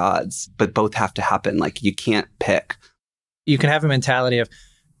are at odds, but both have to happen. Like you can't pick. You can have a mentality of,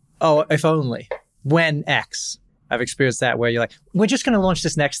 oh, if only, when X. I've experienced that where you're like, we're just going to launch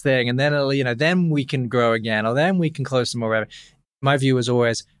this next thing and then it'll, then we can grow again or then we can close some more revenue. My view is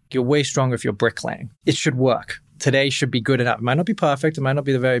always, you're way stronger if you're bricklaying. It should work. Today should be good enough. It might not be perfect. It might not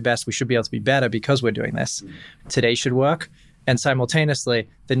be the very best. We should be able to be better because we're doing this. Today should work. And simultaneously,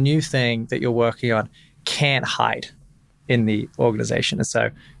 the new thing that you're working on can't hide in the organization. And so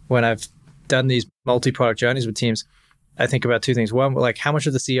when I've done these multi-product journeys with teams, I think about 2 things. One, like how much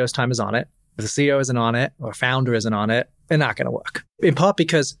of the CEO's time is on it? If the CEO isn't on it or founder isn't on it, they're not going to work. In part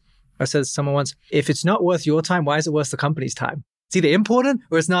because I said to someone once, if it's not worth your time, why is it worth the company's time? It's either important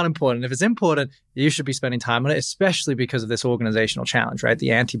or it's not important. If it's important, you should be spending time on it, especially because of this organizational challenge, right?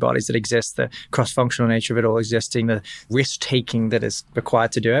 The antibodies that exist, the cross-functional nature of it all existing, the risk-taking that is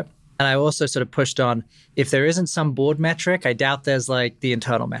required to do it. And I also sort of pushed on, if there isn't some board metric, I doubt there's like the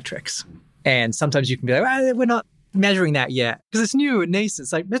internal metrics. And sometimes you can be like, we're not measuring that yet because it's new and nascent.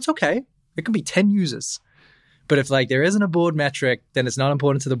 It's like, it's okay. It can be 10 users. But if like there isn't a board metric, then it's not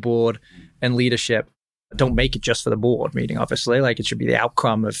important to the board and leadership. Don't make it just for the board meeting, obviously. Like it should be the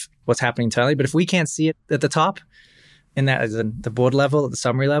outcome of what's happening internally. But if we can't see it at the top, in that as in the board level, at the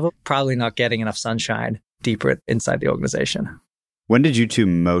summary level, probably not getting enough sunshine deeper inside the organization. When did you two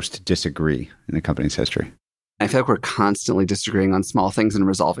most disagree in the company's history? I feel like we're constantly disagreeing on small things and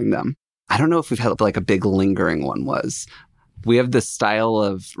resolving them. I don't know if we've had like a big lingering one was. We have this style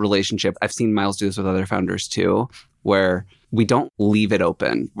of relationship. I've seen Miles do this with other founders too, where we don't leave it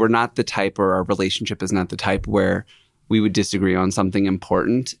open. We're not the type, or our relationship is not the type where we would disagree on something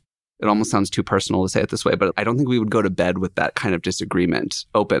important. It almost sounds too personal to say it this way, but I don't think we would go to bed with that kind of disagreement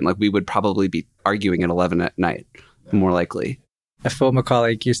open. Like we would probably be arguing at 11 at night, more likely. A former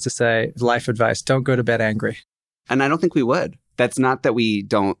colleague used to say, life advice, don't go to bed angry. And I don't think we would. That's not that we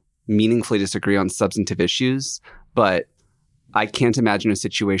don't meaningfully disagree on substantive issues, but I can't imagine a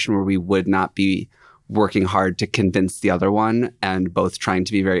situation where we would not be working hard to convince the other one and both trying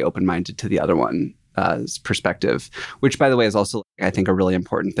to be very open-minded to the other one's perspective, which, by the way, is also, I think, a really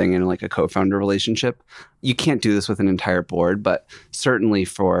important thing in like a co-founder relationship. You can't do this with an entire board, but certainly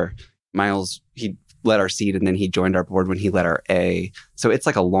for Miles, he led our seed and then he joined our board when he led our A. So it's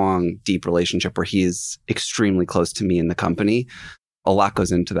like a long, deep relationship where he is extremely close to me in the company. A lot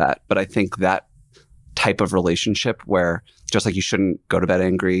goes into that. But I think that type of relationship where just like you shouldn't go to bed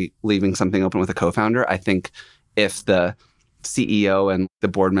angry, leaving something open with a co-founder, I think if the CEO and the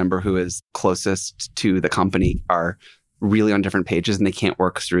board member who is closest to the company are really on different pages and they can't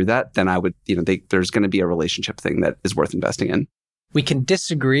work through that, then I would, there's going to be a relationship thing that is worth investing in. We can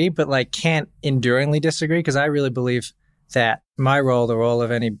disagree, but like can't enduringly disagree, because I really believe that my role, the role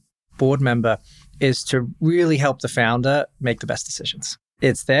of any board member, is to really help the founder make the best decisions.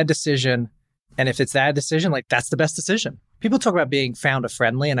 It's their decision. And if it's their decision, like that's the best decision. People talk about being founder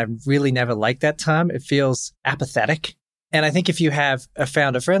friendly, and I've really never liked that term. It feels apathetic. And I think if you have a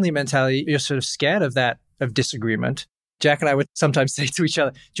founder friendly mentality, you're sort of scared of that, of disagreement. Jack and I would sometimes say to each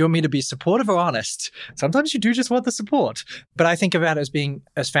other, do you want me to be supportive or honest? Sometimes you do just want the support. But I think about it as being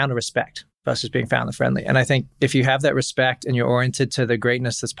as founder respect versus being founder friendly. And I think if you have that respect and you're oriented to the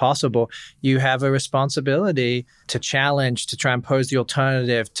greatness that's possible, you have a responsibility to challenge, to try and pose the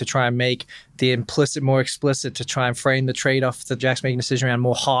alternative, to try and make the implicit more explicit, to try and frame the trade-off that Jack's making a decision around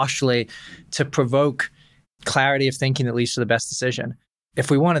more harshly, to provoke clarity of thinking that leads to the best decision. If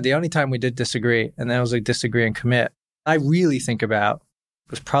we wanted, the only time we did disagree, and that was like disagree and commit, I really think about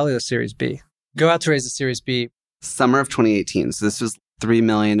was probably the Series B. Go out to raise the Series B. Summer of 2018. So this was $3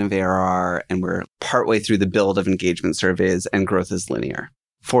 million of ARR, and we're partway through the build of engagement surveys, and growth is linear.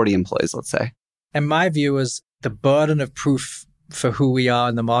 40 employees, let's say. And my view is the burden of proof for who we are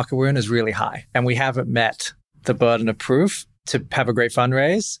in the market we're in is really high. And we haven't met the burden of proof to have a great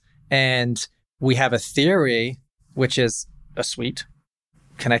fundraise. And we have a theory, which is a suite,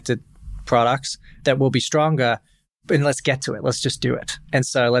 connected products, that will be stronger. And let's get to it. Let's just do it. And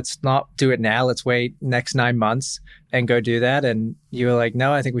so let's not do it now. Let's wait next 9 months and go do that. And you were like,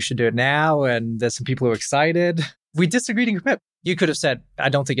 no, I think we should do it now. And there's some people who are excited. we disagreed in commit. You could have said, I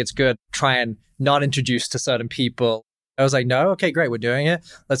don't think it's good. Try and not introduce to certain people. I was like, no, okay, great. We're doing it.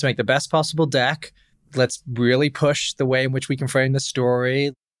 Let's make the best possible deck. Let's really push the way in which we can frame the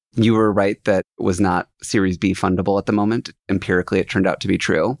story. You were right that it was not Series B fundable at the moment. Empirically, it turned out to be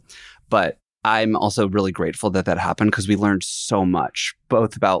true. But I'm also really grateful that that happened because we learned so much,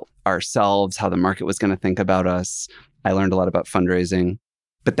 both about ourselves, how the market was going to think about us. I learned a lot about fundraising.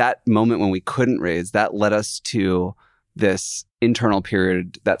 But that moment when we couldn't raise, that led us to this internal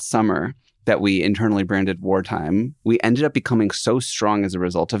period that summer that we internally branded wartime. We ended up becoming so strong as a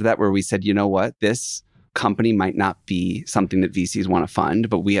result of that, where we said, you know what, this company might not be something that VCs want to fund,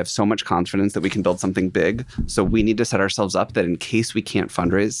 but we have so much confidence that we can build something big. So we need to set ourselves up that in case we can't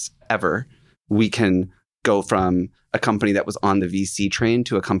fundraise ever, we can go from a company that was on the VC train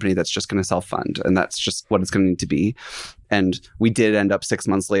to a company that's just going to self-fund. And that's just what it's going to need to be. And we did end up 6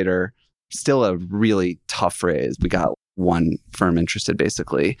 months later, still a really tough raise. We got one firm interested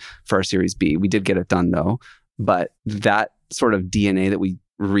basically for our Series B. We did get it done though. But that sort of DNA that we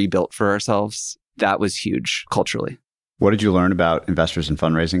rebuilt for ourselves, that was huge culturally. What did you learn about investors and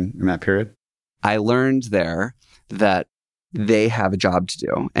fundraising in that period? I learned there that they have a job to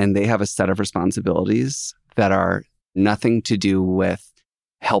do and they have a set of responsibilities that are nothing to do with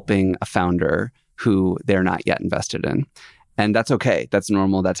helping a founder who they're not yet invested in. And that's okay. That's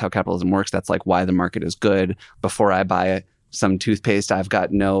normal. That's how capitalism works. That's like why the market is good. Before I buy some toothpaste, I've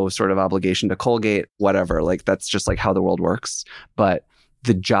got no sort of obligation to Colgate, whatever. Like that's just like how the world works. But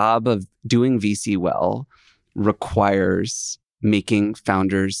the job of doing VC well requires making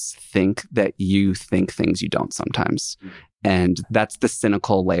founders think that you think things you don't sometimes. And that's the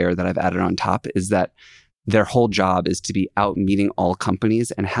cynical layer that I've added on top, is that their whole job is to be out meeting all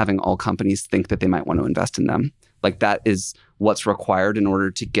companies and having all companies think that they might want to invest in them. Like that is what's required in order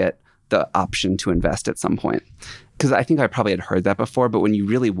to get the option to invest at some point. Because I think I probably had heard that before, but when you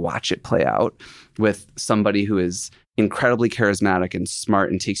really watch it play out with somebody who is incredibly charismatic and smart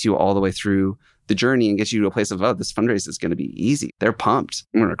and takes you all the way through the journey and gets you to a place of, oh, this fundraise is going to be easy. They're pumped.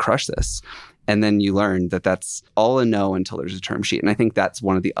 I'm going to crush this. And then you learn that that's all a no until there's a term sheet. And I think that's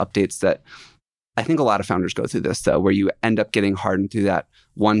one of the updates that I think a lot of founders go through this, though, where you end up getting hardened through that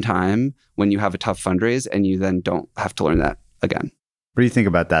one time when you have a tough fundraise and you then don't have to learn that again. What do you think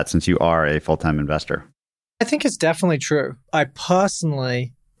about that since you are a full-time investor? I think it's definitely true. I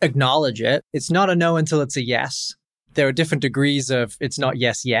personally acknowledge it. It's not a no until it's a yes. There are different degrees of it's not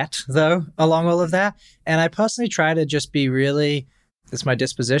yes yet, though, along all of that. And I personally try to just be really, it's my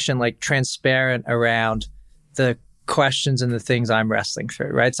disposition, like transparent around the questions and the things I'm wrestling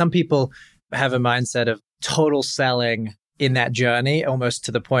through, right? Some people have a mindset of total selling in that journey, almost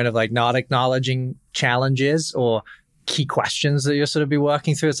to the point of like not acknowledging challenges or key questions that you'll sort of be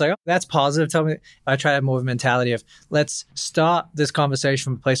working through. It's like, oh, that's positive. Tell me. I try to have more of a mentality of let's start this conversation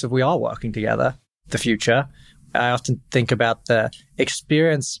from a place of we are working together, the future. I often think about the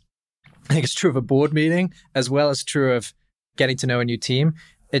experience. I think it's true of a board meeting as well as true of getting to know a new team.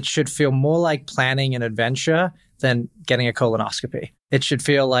 It should feel more like planning an adventure than getting a colonoscopy. It should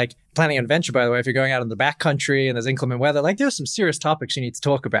feel like planning an adventure, by the way, if you're going out in the backcountry and there's inclement weather, like there's some serious topics you need to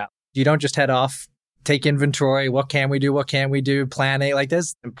talk about. You don't just head off, take inventory. What can we do? What can we do? Planning. Like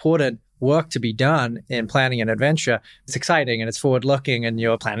there's important work to be done in planning an adventure. It's exciting and it's forward looking and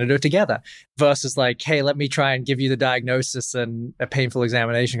you're planning to do it together versus like, hey, let me try and give you the diagnosis and a painful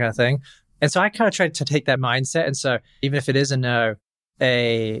examination kind of thing. And so I kind of try to take that mindset. And so even if it is a no,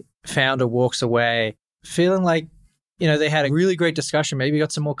 a founder walks away feeling like, you know, they had a really great discussion, maybe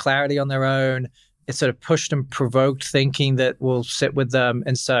got some more clarity on their own. It sort of pushed and provoked thinking that will sit with them.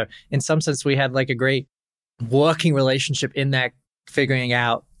 And so in some sense, we had like a great working relationship in that, figuring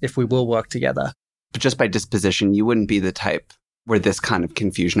out if we will work together. But just by disposition, you wouldn't be the type where this kind of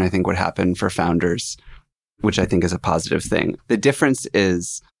confusion, I think, would happen for founders, which I think is a positive thing. The difference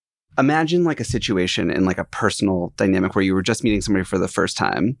is, imagine like a situation in like a personal dynamic where you were just meeting somebody for the first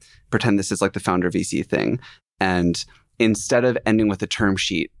time. Pretend this is like the founder VC thing. And instead of ending with a term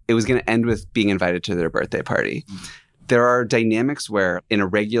sheet, it was going to end with being invited to their birthday party. There are dynamics where in a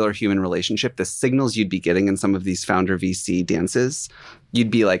regular human relationship, the signals you'd be getting in some of these founder VC dances,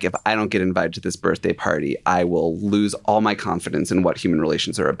 you'd be like, if I don't get invited to this birthday party, I will lose all my confidence in what human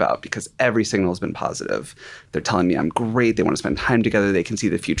relations are about because every signal has been positive. They're telling me I'm great. They want to spend time together. They can see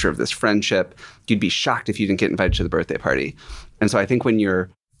the future of this friendship. You'd be shocked if you didn't get invited to the birthday party. And so I think when you're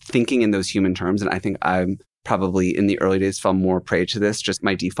thinking in those human terms, and I think I'm probably in the early days fell more prey to this. Just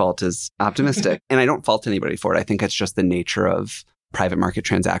my default is optimistic. And I don't fault anybody for it. I think it's just the nature of private market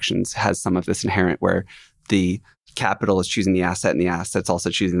transactions has some of this inherent where the capital is choosing the asset and the asset's also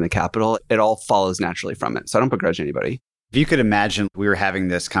choosing the capital, it all follows naturally from it. So I don't begrudge anybody. If you could imagine we were having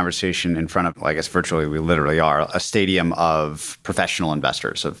this conversation in front of, well, I guess virtually we literally are, a stadium of professional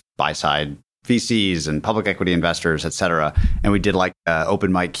investors, of buy-side VCs and public equity investors, et cetera, and we did like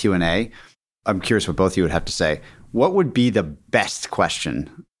open mic Q&A, I'm curious what both of you would have to say. What would be the best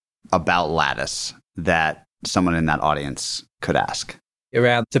question about Lattice that someone in that audience could ask?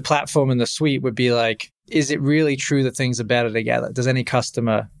 Around the platform and the suite would be like, is it really true that things are better together? Does any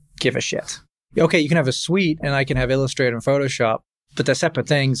customer give a shit? Okay, you can have a suite and I can have Illustrator and Photoshop, but they're separate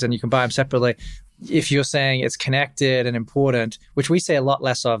things and you can buy them separately. If you're saying it's connected and important, which we say a lot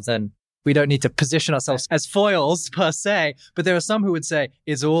less of than we don't need to position ourselves as foils per se, but there are some who would say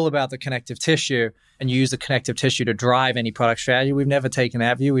it's all about the connective tissue and you use the connective tissue to drive any product strategy. We've never taken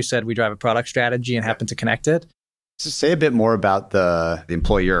that view. We said we drive a product strategy and happen to connect it. So say a bit more about the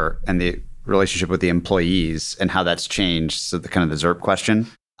employer and the relationship with the employees and how that's changed. So the kind of the ZERP question.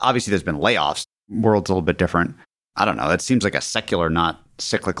 Obviously, there's been layoffs. World's a little bit different. I don't know. That seems like a secular, not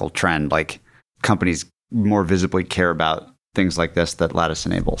cyclical trend. Like companies more visibly care about things like this that Lattice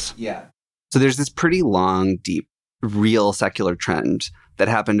enables. Yeah. So there's this pretty long, deep, real secular trend that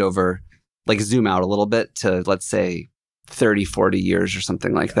happened over, like zoom out a little bit to, let's say, 30, 40 years or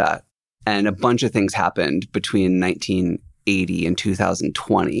something like that. And a bunch of things happened between 1980 and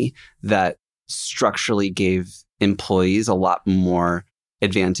 2020 that structurally gave employees a lot more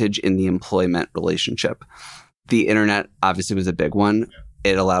advantage in the employment relationship. The internet obviously was a big one.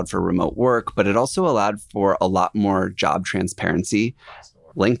 It allowed for remote work, but it also allowed for a lot more job transparency.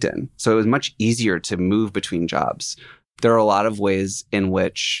 LinkedIn. So it was much easier to move between jobs. There are a lot of ways in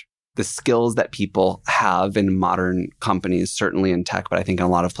which the skills that people have in modern companies, certainly in tech, but I think in a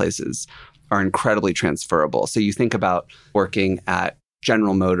lot of places, are incredibly transferable. So you think about working at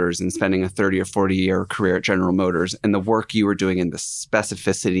General Motors and spending a 30 or 40-year career at General Motors and the work you were doing in the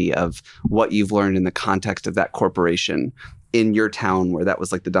specificity of what you've learned in the context of that corporation in your town where that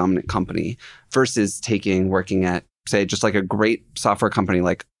was like the dominant company versus working at, say, just like a great software company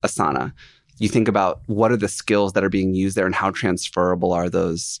like Asana. You think about what are the skills that are being used there and how transferable are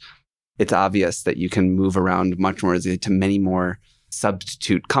those? It's obvious that you can move around much more easily to many more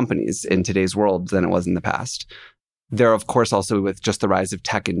substitute companies in today's world than it was in the past. There, of course, also with just the rise of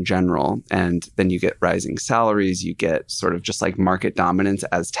tech in general, and then you get rising salaries, you get sort of just like market dominance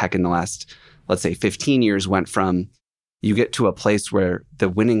as tech in the last, let's say, 15 years went from, you get to a place where the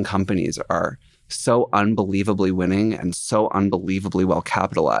winning companies are so unbelievably winning and so unbelievably well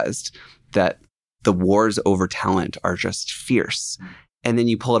capitalized that the wars over talent are just fierce. And then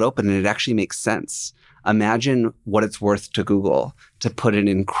you pull it open and it actually makes sense. Imagine what it's worth to Google to put an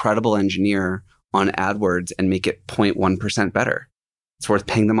incredible engineer on AdWords and make it 0.1% better. It's worth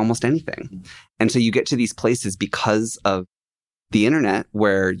paying them almost anything. And so you get to these places because of the internet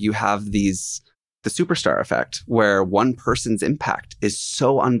where you have the superstar effect, where one person's impact is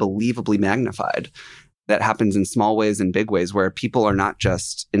so unbelievably magnified. That happens in small ways and big ways where people are not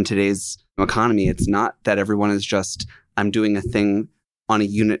just, in today's economy, it's not that everyone is just, I'm doing a thing on a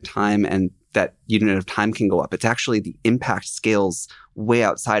unit time and that unit of time can go up. It's actually the impact scales way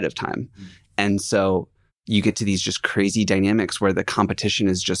outside of time. And so you get to these just crazy dynamics where the competition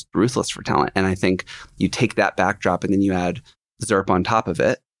is just ruthless for talent. And I think you take that backdrop and then you add ZERP on top of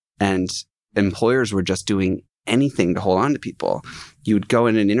it, and employers were just doing anything to hold on to people. You would go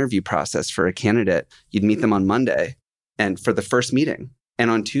in an interview process for a candidate, you'd meet them on Monday and for the first meeting.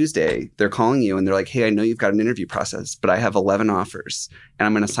 And on Tuesday, they're calling you and they're like, hey, I know you've got an interview process, but I have 11 offers and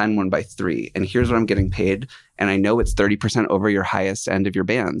I'm going to sign one by 3. And here's what I'm getting paid. And I know it's 30% over your highest end of your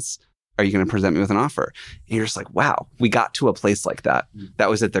bands. Are you going to present me with an offer? And you're just like, wow, we got to a place like that. That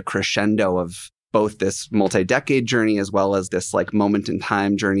was at the crescendo of both this multi-decade journey as well as this like moment in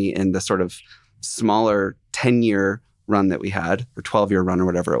time journey in the sort of smaller 10-year run that we had, or 12-year run or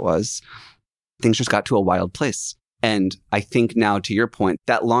whatever it was. Things just got to a wild place. And I think now, to your point,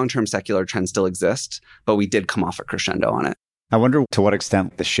 that long-term secular trend still exists, but we did come off a crescendo on it. I wonder to what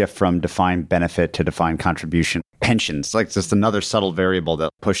extent the shift from defined benefit to defined contribution, pensions, like just another subtle variable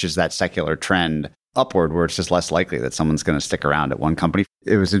that pushes that secular trend upward, where it's just less likely that someone's going to stick around at one company.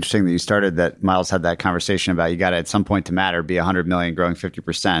 It was interesting that you started that Miles had that conversation about you got to, at some point to matter, be 100 million growing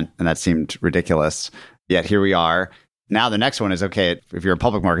 50%. And that seemed ridiculous. Yet here we are. Now the next one is, okay, if you're a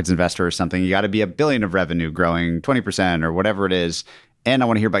public markets investor or something, you got to be $1 billion of revenue growing 20% or whatever it is. And I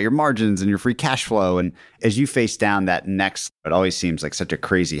want to hear about your margins and your free cash flow. And as you face down that next, it always seems like such a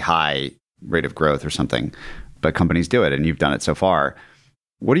crazy high rate of growth or something, but companies do it and you've done it so far.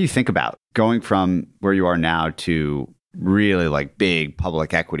 What do you think about going from where you are now to really like big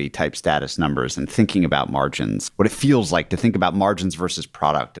public equity type status numbers and thinking about margins, what it feels like to think about margins versus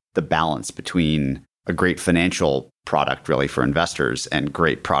product, the balance between a great financial product really for investors and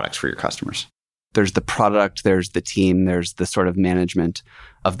great products for your customers. There's the product, there's the team, there's the sort of management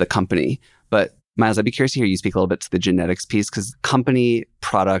of the company. But Miles, I'd be curious to hear you speak a little bit to the genetics piece, because company,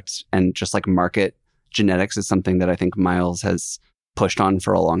 product, and just like market genetics is something that I think Miles has pushed on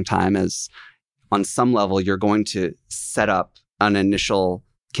for a long time. As on some level, you're going to set up an initial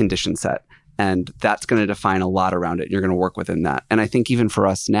condition set, and that's going to define a lot around it. You're going to work within that. And I think even for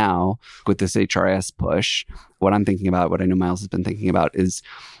us now, with this HRIS push, what I'm thinking about, what I know Miles has been thinking about, is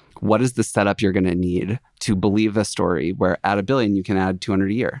what is the setup you're going to need to believe a story where at $1 billion, you can add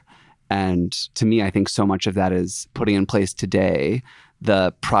 200 a year. And to me, I think so much of that is putting in place today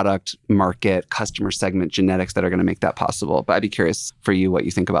the product, market, customer segment genetics that are going to make that possible. But I'd be curious for you what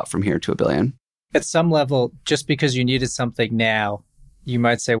you think about from here to $1 billion. At some level, just because you needed something now, you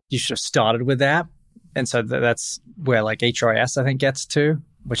might say you should have started with that. And so that's where like HRIS, I think, gets to,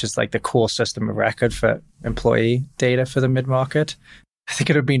 which is like the core system of record for employee data for the mid-market. I think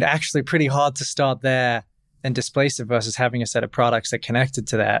it would have been actually pretty hard to start there and displace it versus having a set of products that connected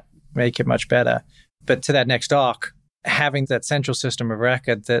to that, make it much better. But to that next arc, having that central system of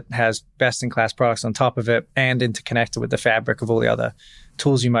record that has best-in-class products on top of it and interconnected with the fabric of all the other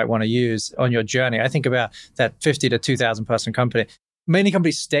tools you might want to use on your journey. I think about that 50 to 2,000 person company. Many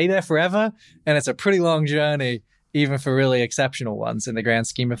companies stay there forever, and it's a pretty long journey, even for really exceptional ones in the grand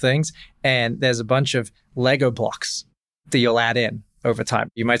scheme of things. And there's a bunch of Lego blocks that you'll add in over time.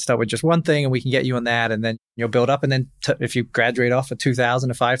 You might start with just one thing and we can get you on that, and then you'll build up. And then if you graduate off at 2,000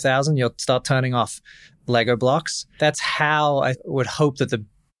 to 5,000, you'll start turning off Lego blocks. That's how I would hope that the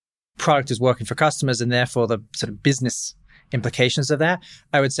product is working for customers, and therefore the sort of business implications of that.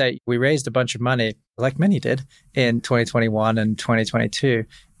 I would say we raised a bunch of money, like many did, in 2021 and 2022.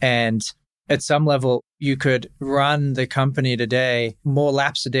 And at some level, you could run the company today more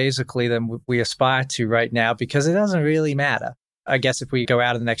lapsadaisically than we aspire to right now, because it doesn't really matter. I guess if we go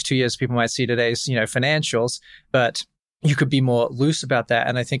out in the next 2 years, people might see today's, financials, but you could be more loose about that.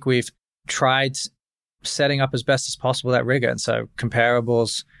 And I think we've tried setting up as best as possible that rigor. And so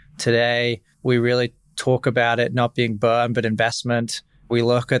comparables today, we really talk about it not being burn, but investment. We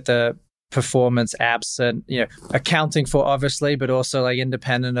look at the performance absent, accounting for obviously, but also like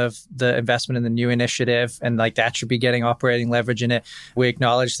independent of the investment in the new initiative. And like that should be getting operating leverage in it. We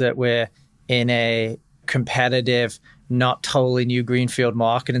acknowledge that we're in a competitive, not totally new greenfield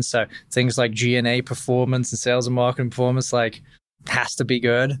market. And so things like G&A performance and sales and marketing performance has to be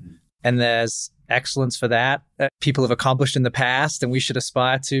good. And there's excellence for that. People have accomplished in the past, and we should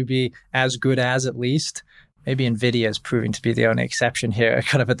aspire to be as good as, at least. Maybe NVIDIA is proving to be the only exception here,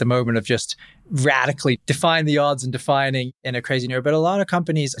 kind of at the moment of just radically defying the odds and defining in a crazy era. But a lot of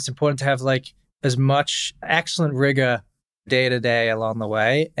companies, it's important to have as much excellent rigor day to day along the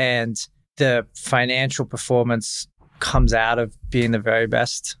way. And the financial performance comes out of being the very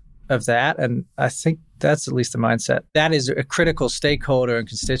best of that. And I think that's at least the mindset. That is a critical stakeholder and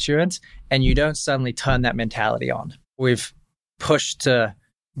constituent, and you don't suddenly turn that mentality on. We've pushed to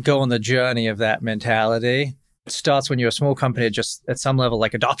go on the journey of that mentality. It starts when you're a small company, just at some level,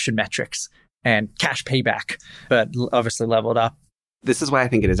 like adoption metrics and cash payback, but obviously leveled up. This is why I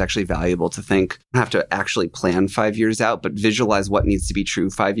think it is actually valuable to think, have to actually plan 5 years out, but visualize what needs to be true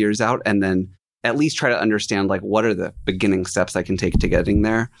 5 years out, and then at least try to understand what are the beginning steps I can take to getting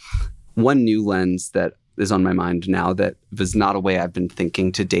there. One new lens that is on my mind now that was not a way I've been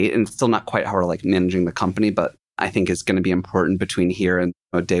thinking to date, and still not quite how we're managing the company, but I think is going to be important between here and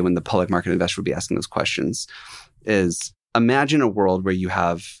a day when the public market investor would be asking those questions, is imagine a world where you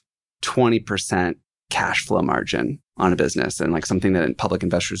have 20% cash flow margin on a business, and something that public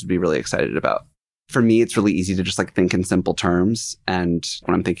investors would be really excited about. For me, it's really easy to just think in simple terms. And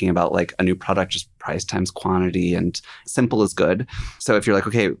when I'm thinking about a new product, just price times quantity, and simple is good. So if you're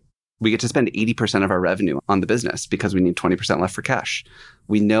okay, we get to spend 80% of our revenue on the business because we need 20% left for cash.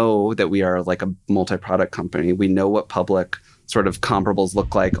 We know that we are a multi-product company. We know what public sort of comparables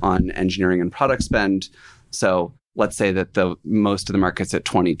look like on engineering and product spend. So let's say that the most of the market's at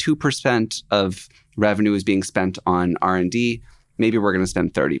 22% of revenue is being spent on R&D. Maybe we're going to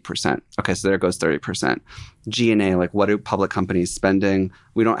spend 30%. Okay, so there goes 30%. G&A, what are public companies spending?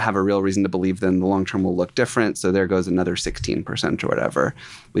 We don't have a real reason to believe that in the long term will look different. So there goes another 16% or whatever.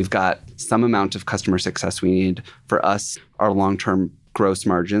 We've got some amount of customer success we need. For us, our long-term gross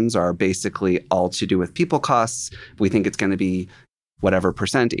margins are basically all to do with people costs. We think it's going to be whatever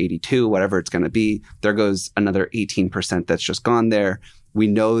percent, 82, whatever it's going to be. There goes another 18% that's just gone there. We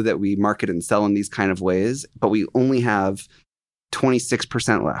know that we market and sell in these kind of ways, but we only have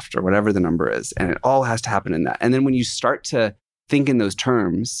 26% left or whatever the number is. And it all has to happen in that. And then when you start to think in those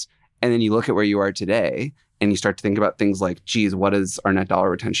terms, and then you look at where you are today, and you start to think about things like, geez, what does our net dollar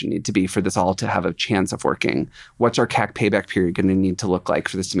retention need to be for this all to have a chance of working? What's our CAC payback period going to need to look like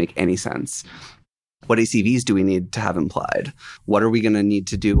for this to make any sense? What ACVs do we need to have implied? What are we going to need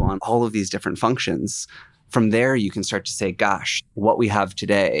to do on all of these different functions? From there, you can start to say, gosh, what we have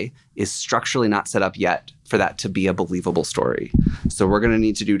today is structurally not set up yet for that to be a believable story. So we're going to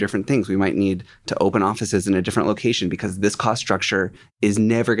need to do different things. We might need to open offices in a different location because this cost structure is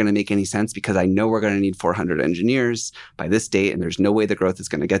never going to make any sense because I know we're going to need 400 engineers by this date and there's no way the growth is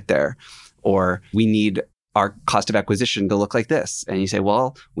going to get there. Or we need our cost of acquisition to look like this. And you say,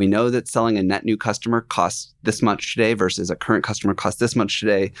 well, we know that selling a net new customer costs this much today versus a current customer costs this much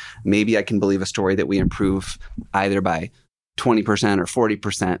today. Maybe I can believe a story that we improve either by 20% or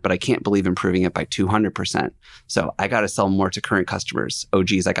 40%, but I can't believe improving it by 200%. So I got to sell more to current customers. Oh,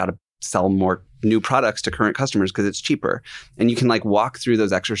 geez, I got to sell more new products to current customers because it's cheaper. And you can walk through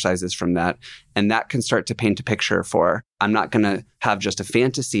those exercises from that. And that can start to paint a picture for, I'm not going to have just a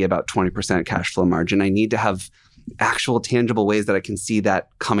fantasy about 20% cash flow margin. I need to have actual tangible ways that I can see that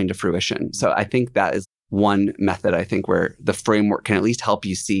coming to fruition. So I think that is one method, I think, where the framework can at least help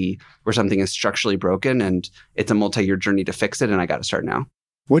you see where something is structurally broken and it's a multi-year journey to fix it. And I got to start now.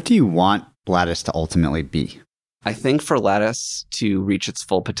 What do you want Lattice to ultimately be? I think for Lattice to reach its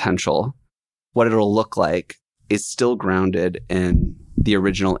full potential, what it'll look like is still grounded in the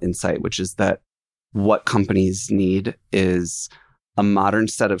original insight, which is that what companies need is a modern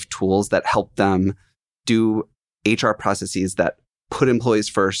set of tools that help them do HR processes that put employees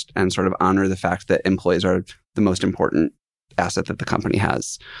first and sort of honor the fact that employees are the most important asset that the company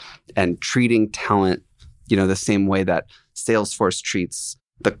has. And treating talent, the same way that Salesforce treats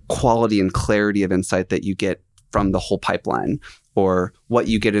the quality and clarity of insight that you get from the whole pipeline, or what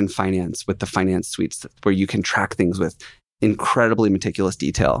you get in finance with the finance suites where you can track things with incredibly meticulous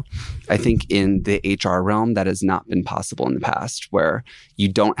detail. I think in the HR realm, that has not been possible in the past, where you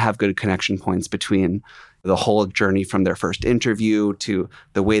don't have good connection points between the whole journey from their first interview to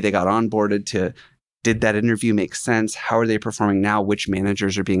the way they got onboarded to, did that interview make sense? How are they performing now? Which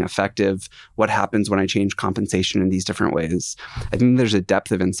managers are being effective? What happens when I change compensation in these different ways? I think there's a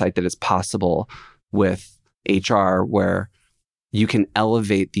depth of insight that is possible with HR where you can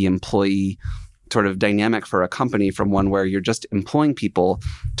elevate the employee sort of dynamic for a company from one where you're just employing people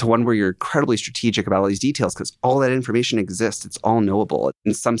to one where you're incredibly strategic about all these details because all that information exists. It's all knowable.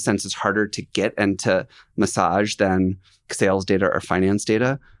 In some sense, it's harder to get and to massage than sales data or finance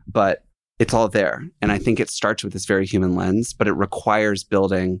data, but it's all there. And I think it starts with this very human lens, but it requires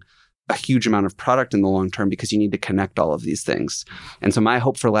building a huge amount of product in the long term because you need to connect all of these things. And so my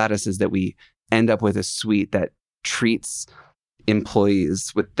hope for Lattice is that we end up with a suite that treats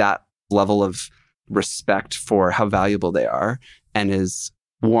employees with that level of respect for how valuable they are and is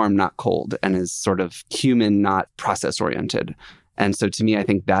warm, not cold, and is sort of human, not process oriented. And so to me, I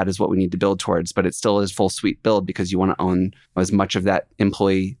think that is what we need to build towards, but it still is full suite build because you want to own as much of that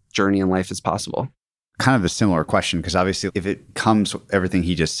employee journey in life as possible. Kind of a similar question, because obviously if it comes with everything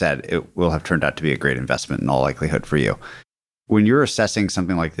he just said, it will have turned out to be a great investment in all likelihood for you. When you're assessing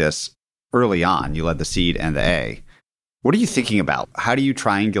something like this early on, you led the seed and the A. What are you thinking about? How do you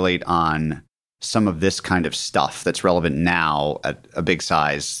triangulate on some of this kind of stuff that's relevant now at a big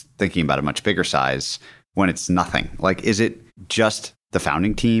size, thinking about a much bigger size when it's nothing? Is it just the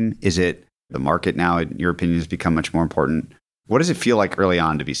founding team? Is it the market now, in your opinion, has become much more important? What does it feel like early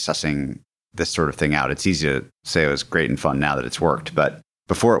on to be sussing this sort of thing out? It's easy to say it was great and fun now that it's worked, but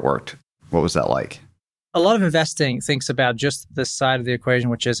before it worked, what was that like? A lot of investing thinks about just this side of the equation,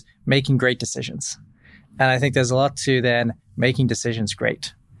 which is making great decisions. And I think there's a lot to then making decisions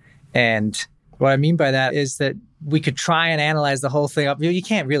great. And what I mean by that is that we could try and analyze the whole thing up. You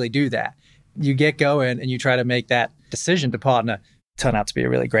can't really do that. You get going and you try to make that decision to partner turn out to be a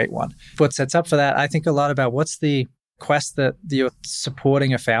really great one. What sets up for that, I think a lot about what's the quest that you're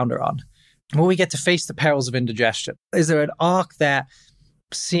supporting a founder on. Will we get to face the perils of indigestion? Is there an arc that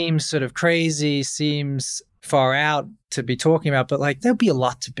seems sort of crazy, seems far out to be talking about, but there'll be a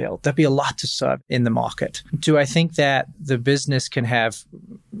lot to build. There'll be a lot to serve in the market. Do I think that the business can have,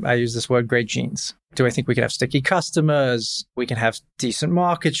 I use this word, great genes? Do I think we can have sticky customers? We can have decent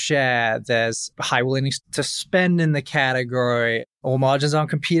market share. There's high willingness to spend in the category. All margins aren't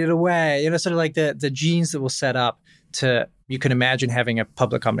competed away. Sort of the genes that will set up to, you can imagine having a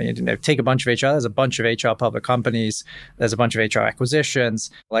public company. Take a bunch of HR. There's a bunch of HR public companies. There's a bunch of HR acquisitions.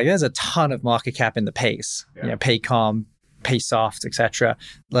 There's a ton of market cap in the pace. Yeah. Paycom, Paysoft, etc.,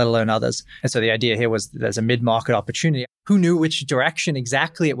 let alone others. And so the idea here was there's a mid-market opportunity. Who knew which direction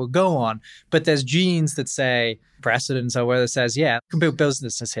exactly it would go on? But there's genes that say precedence or where it says, yeah, can build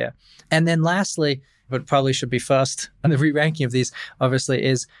businesses here. And then lastly, but probably should be first on the re-ranking of these, obviously,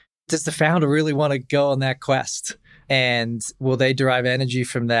 is does the founder really want to go on that quest? And will they derive energy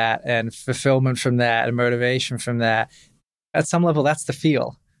from that and fulfillment from that and motivation from that? At some level, that's the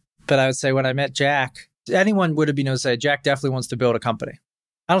feel. But I would say when I met Jack, anyone would have been able to say, Jack definitely wants to build a company.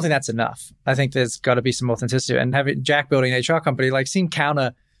 I don't think that's enough. I think there's got to be some authenticity. And having Jack building an HR company seemed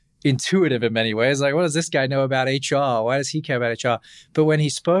counterintuitive in many ways. Like, what does this guy know about HR? Why does he care about HR? But when he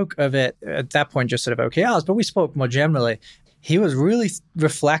spoke of it at that point, just sort of OKRs, but we spoke more generally, he was really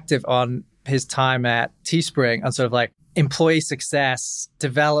reflective on his time at Teespring on sort of like employee success,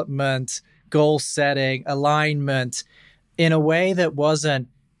 development, goal setting, alignment in a way that wasn't,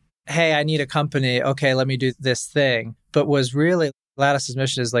 hey, I need a company. Okay, let me do this thing. But was really, Lattice's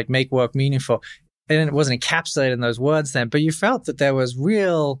mission is like make work meaningful. And it wasn't encapsulated in those words then, but you felt that there was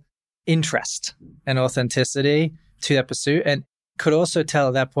real interest and authenticity to that pursuit. And could also tell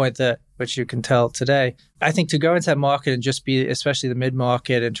at that point that, which you can tell today, I think to go into that market and just be, especially the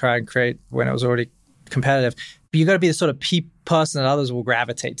mid-market and try and create when it was already competitive, but you got to be the sort of person that others will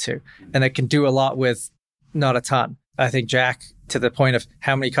gravitate to and that can do a lot with not a ton. I think Jack, to the point of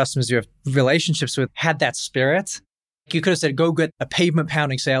how many customers you have relationships with, had that spirit. You could have said, go get a pavement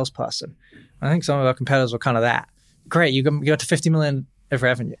pounding salesperson. I think some of our competitors were kind of that. Great, you got to 50 million of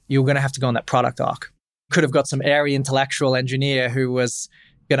revenue. You're going to have to go on that product arc. Could have got some airy intellectual engineer who was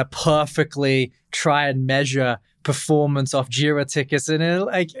going to perfectly try and measure performance off Jira tickets, and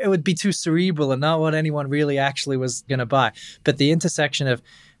it would be too cerebral and not what anyone really actually was going to buy. But the intersection of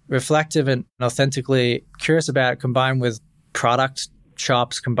reflective and authentically curious about it, combined with product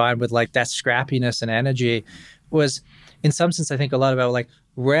chops, combined with like that scrappiness and energy, was in some sense, I think, a lot about like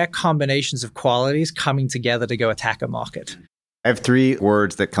rare combinations of qualities coming together to go attack a market. I have three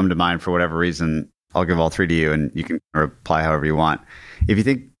words that come to mind for whatever reason. I'll give all three to you and you can reply however you want. If you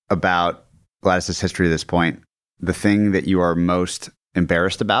think about Lattice's history at this point, the thing that you are most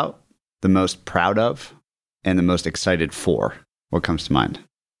embarrassed about, the most proud of, and the most excited for, what comes to mind?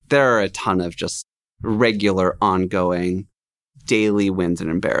 There are a ton of just regular, ongoing, daily wins and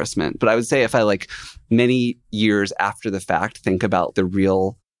embarrassment. But I would say if I many years after the fact, think about the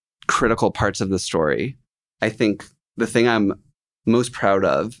real critical parts of the story, I think the thing I'm most proud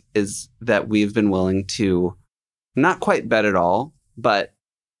of is that we've been willing to not quite bet at all, but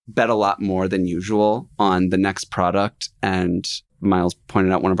bet a lot more than usual on the next product. And Miles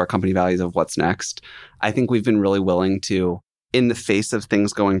pointed out one of our company values of what's next. I think we've been really willing to, in the face of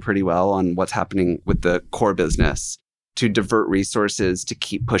things going pretty well on what's happening with the core business, to divert resources to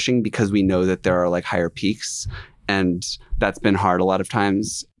keep pushing because we know that there are higher peaks. And that's been hard a lot of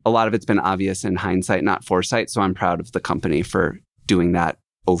times. A lot of it's been obvious in hindsight, not foresight. So I'm proud of the company for doing that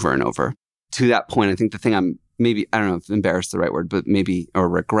over and over. To that point, I think the thing I'm maybe, I don't know if embarrassed is the right word, but maybe, or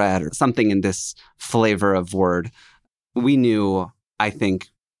regret or something in this flavor of word. We knew, I think,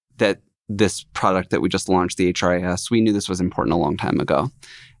 that this product that we just launched, the HRIS, we knew this was important a long time ago.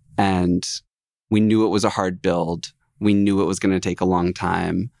 And we knew it was a hard build. We knew it was going to take a long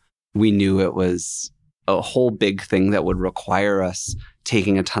time. We knew it was a whole big thing that would require us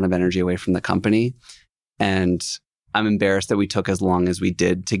taking a ton of energy away from the company. And I'm embarrassed that we took as long as we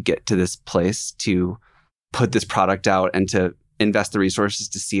did to get to this place, to put this product out and to invest the resources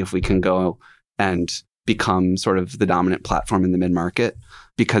to see if we can go and become sort of the dominant platform in the mid-market,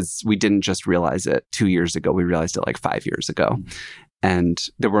 because we didn't just realize it 2 years ago. We realized it 5 years ago. And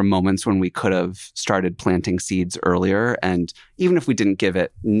there were moments when we could have started planting seeds earlier. And even if we didn't give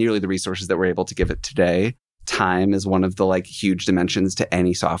it nearly the resources that we're able to give it today, time is one of the huge dimensions to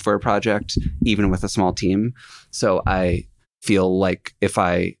any software project, even with a small team. So I feel like if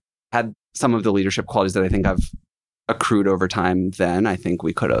I had some of the leadership qualities that I think I've accrued over time, then I think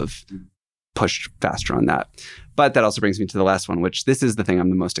we could have pushed faster on that. But that also brings me to the last one, which this is the thing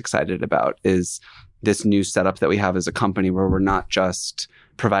I'm the most excited about, is this new setup that we have as a company where we're not just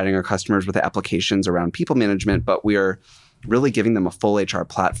providing our customers with applications around people management, but we are really giving them a full HR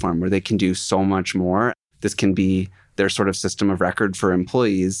platform where they can do so much more. This can be their sort of system of record for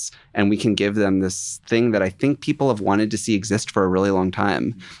employees, and we can give them this thing that I think people have wanted to see exist for a really long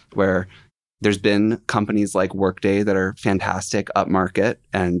time, where there's been companies like Workday that are fantastic upmarket,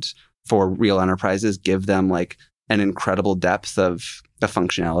 and for real enterprises, give them an incredible depth of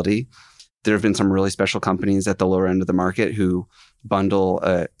functionality. There have been some really special companies at the lower end of the market who bundle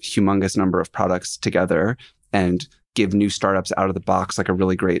a humongous number of products together and give new startups out of the box a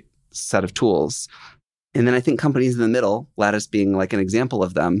really great set of tools. And then I think companies in the middle, Lattice being like an example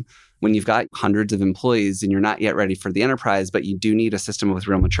of them, when you've got hundreds of employees and you're not yet ready for the enterprise, but you do need a system with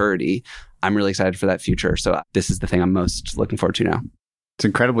real maturity, I'm really excited for that future. So this is the thing I'm most looking forward to now. It's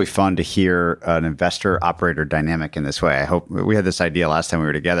incredibly fun to hear an investor-operator dynamic in this way. I hope we had this idea last time we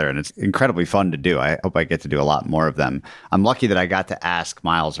were together, and it's incredibly fun to do. I hope I get to do a lot more of them. I'm lucky that I got to ask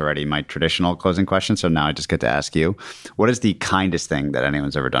Miles already my traditional closing question, so now I just get to ask you. What is the kindest thing that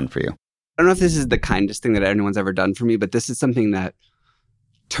anyone's ever done for you? I don't know if this is the kindest thing that anyone's ever done for me, but this is something that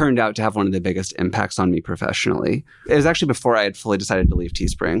turned out to have one of the biggest impacts on me professionally. It was actually before I had fully decided to leave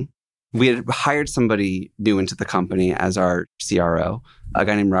Teespring. We had hired somebody new into the company as our CRO, a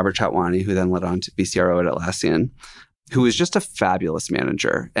guy named Robert Chatwani, who then led on to be CRO at Atlassian, who was just a fabulous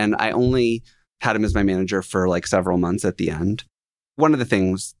manager. And I only had him as my manager for like several months at the end. One of the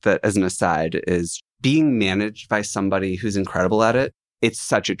things that, as an aside, is being managed by somebody who's incredible at it. It's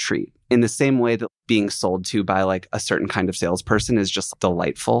such a treat. In the same way that being sold to by like a certain kind of salesperson is just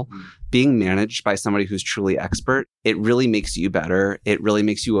delightful. Being managed by somebody who's truly expert, it really makes you better. It really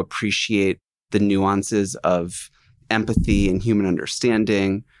makes you appreciate the nuances of empathy and human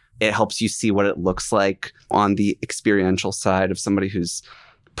understanding. It helps you see what it looks like on the experiential side of somebody who's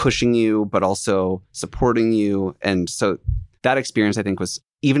pushing you, but also supporting you. And so that experience, I think, was,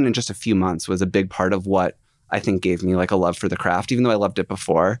 even in just a few months, was a big part of what I think gave me like a love for the craft, even though I loved it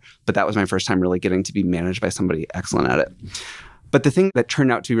before. But that was my first time really getting to be managed by somebody excellent at it. But the thing that turned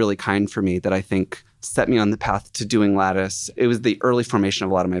out to be really kind for me, that I think set me on the path to doing Lattice, it was the early formation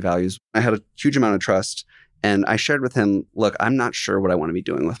of a lot of my values. I had a huge amount of trust. And I shared with him, look, I'm not sure what I want to be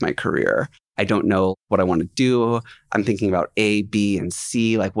doing with my career. I don't know what I want to do. I'm thinking about A, B, and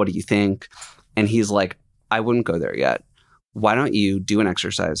C. Like, what do you think? And he's like, I wouldn't go there yet. Why don't you do an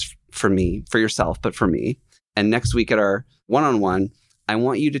exercise for me, for yourself, but for me? And next week at our one-on-one, I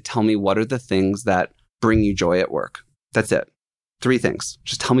want you to tell me what are the things that bring you joy at work. That's it. 3 things.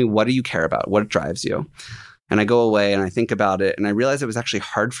 Just tell me, what do you care about? What drives you? And I go away and I think about it. And I realize it was actually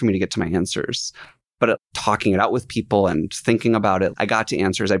hard for me to get to my answers. But talking it out with people and thinking about it, I got to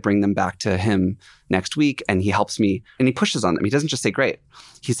answers. I bring them back to him next week and he helps me and he pushes on them. He doesn't just say, great.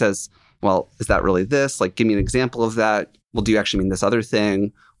 He says, well, is that really this? Like, give me an example of that. Well, do you actually mean this other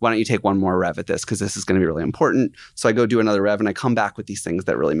thing? Why don't you take one more rev at this? Because this is going to be really important. So I go do another rev and I come back with these things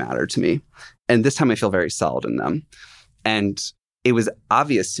that really matter to me. And this time I feel very solid in them. And it was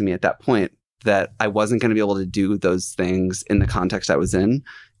obvious to me at that point that I wasn't going to be able to do those things in the context I was in,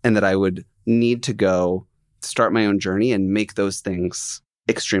 and that I would need to go start my own journey and make those things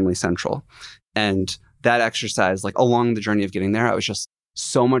extremely central. And that exercise, like along the journey of getting there, I was just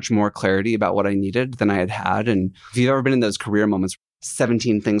so much more clarity about what I needed than I had had. And if you've ever been in those career moments,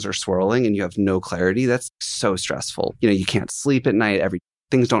 17 things are swirling and you have no clarity, that's so stressful. You know, you can't sleep at night.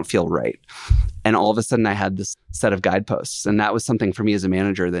 Things don't feel right. And all of a sudden I had this set of guideposts. And that was something for me as a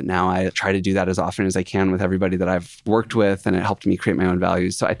manager that now I try to do that as often as I can with everybody that I've worked with. And it helped me create my own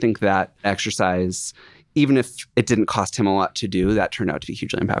values. So I think that exercise, even if it didn't cost him a lot to do, that turned out to be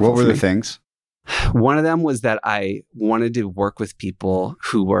hugely impactful. What were the things? One of them was that I wanted to work with people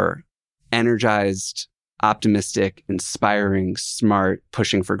who were energized, optimistic, inspiring, smart,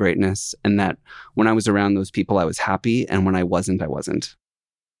 pushing for greatness. And that when I was around those people, I was happy. And when I wasn't, I wasn't.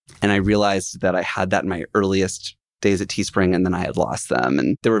 And I realized that I had that in my earliest days at Teespring, and then I had lost them.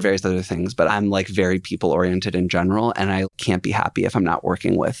 And there were various other things, but I'm like very people oriented in general. And I can't be happy if I'm not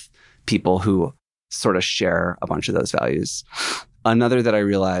working with people who sort of share a bunch of those values. Another that I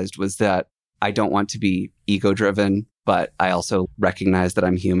realized was that I don't want to be ego driven, but I also recognize that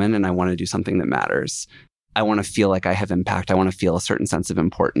I'm human and I want to do something that matters. I want to feel like I have impact. I want to feel a certain sense of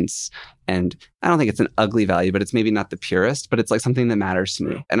importance. And I don't think it's an ugly value, but it's maybe not the purest, but it's like something that matters to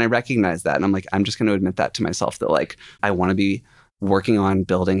me. And I recognize that. And I'm like, I'm just going to admit that to myself, that like, I want to be working on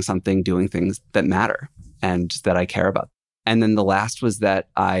building something, doing things that matter and that I care about. And then the last was that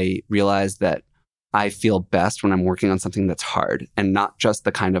I realized that I feel best when I'm working on something that's hard, and not just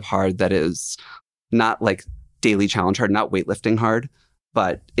the kind of hard that is not like daily challenge hard, not weightlifting hard,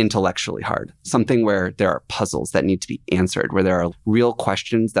 but intellectually hard. Something where there are puzzles that need to be answered, where there are real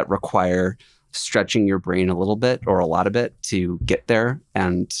questions that require stretching your brain a little bit or a lot of it to get there.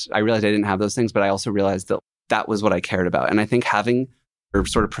 And I realized I didn't have those things, but I also realized that that was what I cared about. And I think having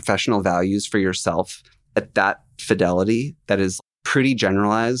sort of professional values for yourself at that fidelity that is pretty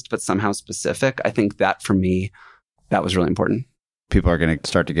generalized, but somehow specific, I think that for me, that was really important. People are going to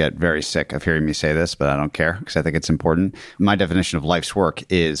start to get very sick of hearing me say this, but I don't care because I think it's important. My definition of life's work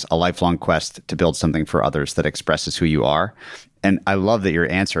is a lifelong quest to build something for others that expresses who you are. And I love that your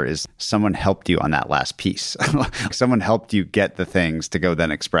answer is someone helped you on that last piece. Someone helped you get the things to go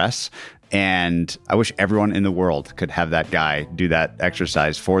then express. And I wish everyone in the world could have that guy do that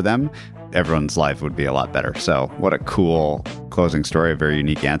exercise for them. Everyone's life would be a lot better. So what a cool closing story, a very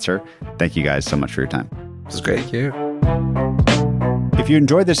unique answer. Thank you guys so much for your time. This is great. Thank you. If you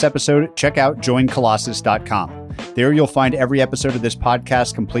enjoyed this episode, check out joincolossus.com. There you'll find every episode of this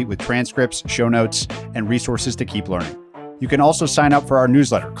podcast complete with transcripts, show notes, and resources to keep learning. You can also sign up for our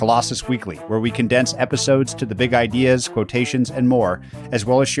newsletter, Colossus Weekly, where we condense episodes to the big ideas, quotations, and more, as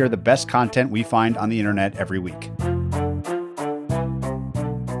well as share the best content we find on the internet every week.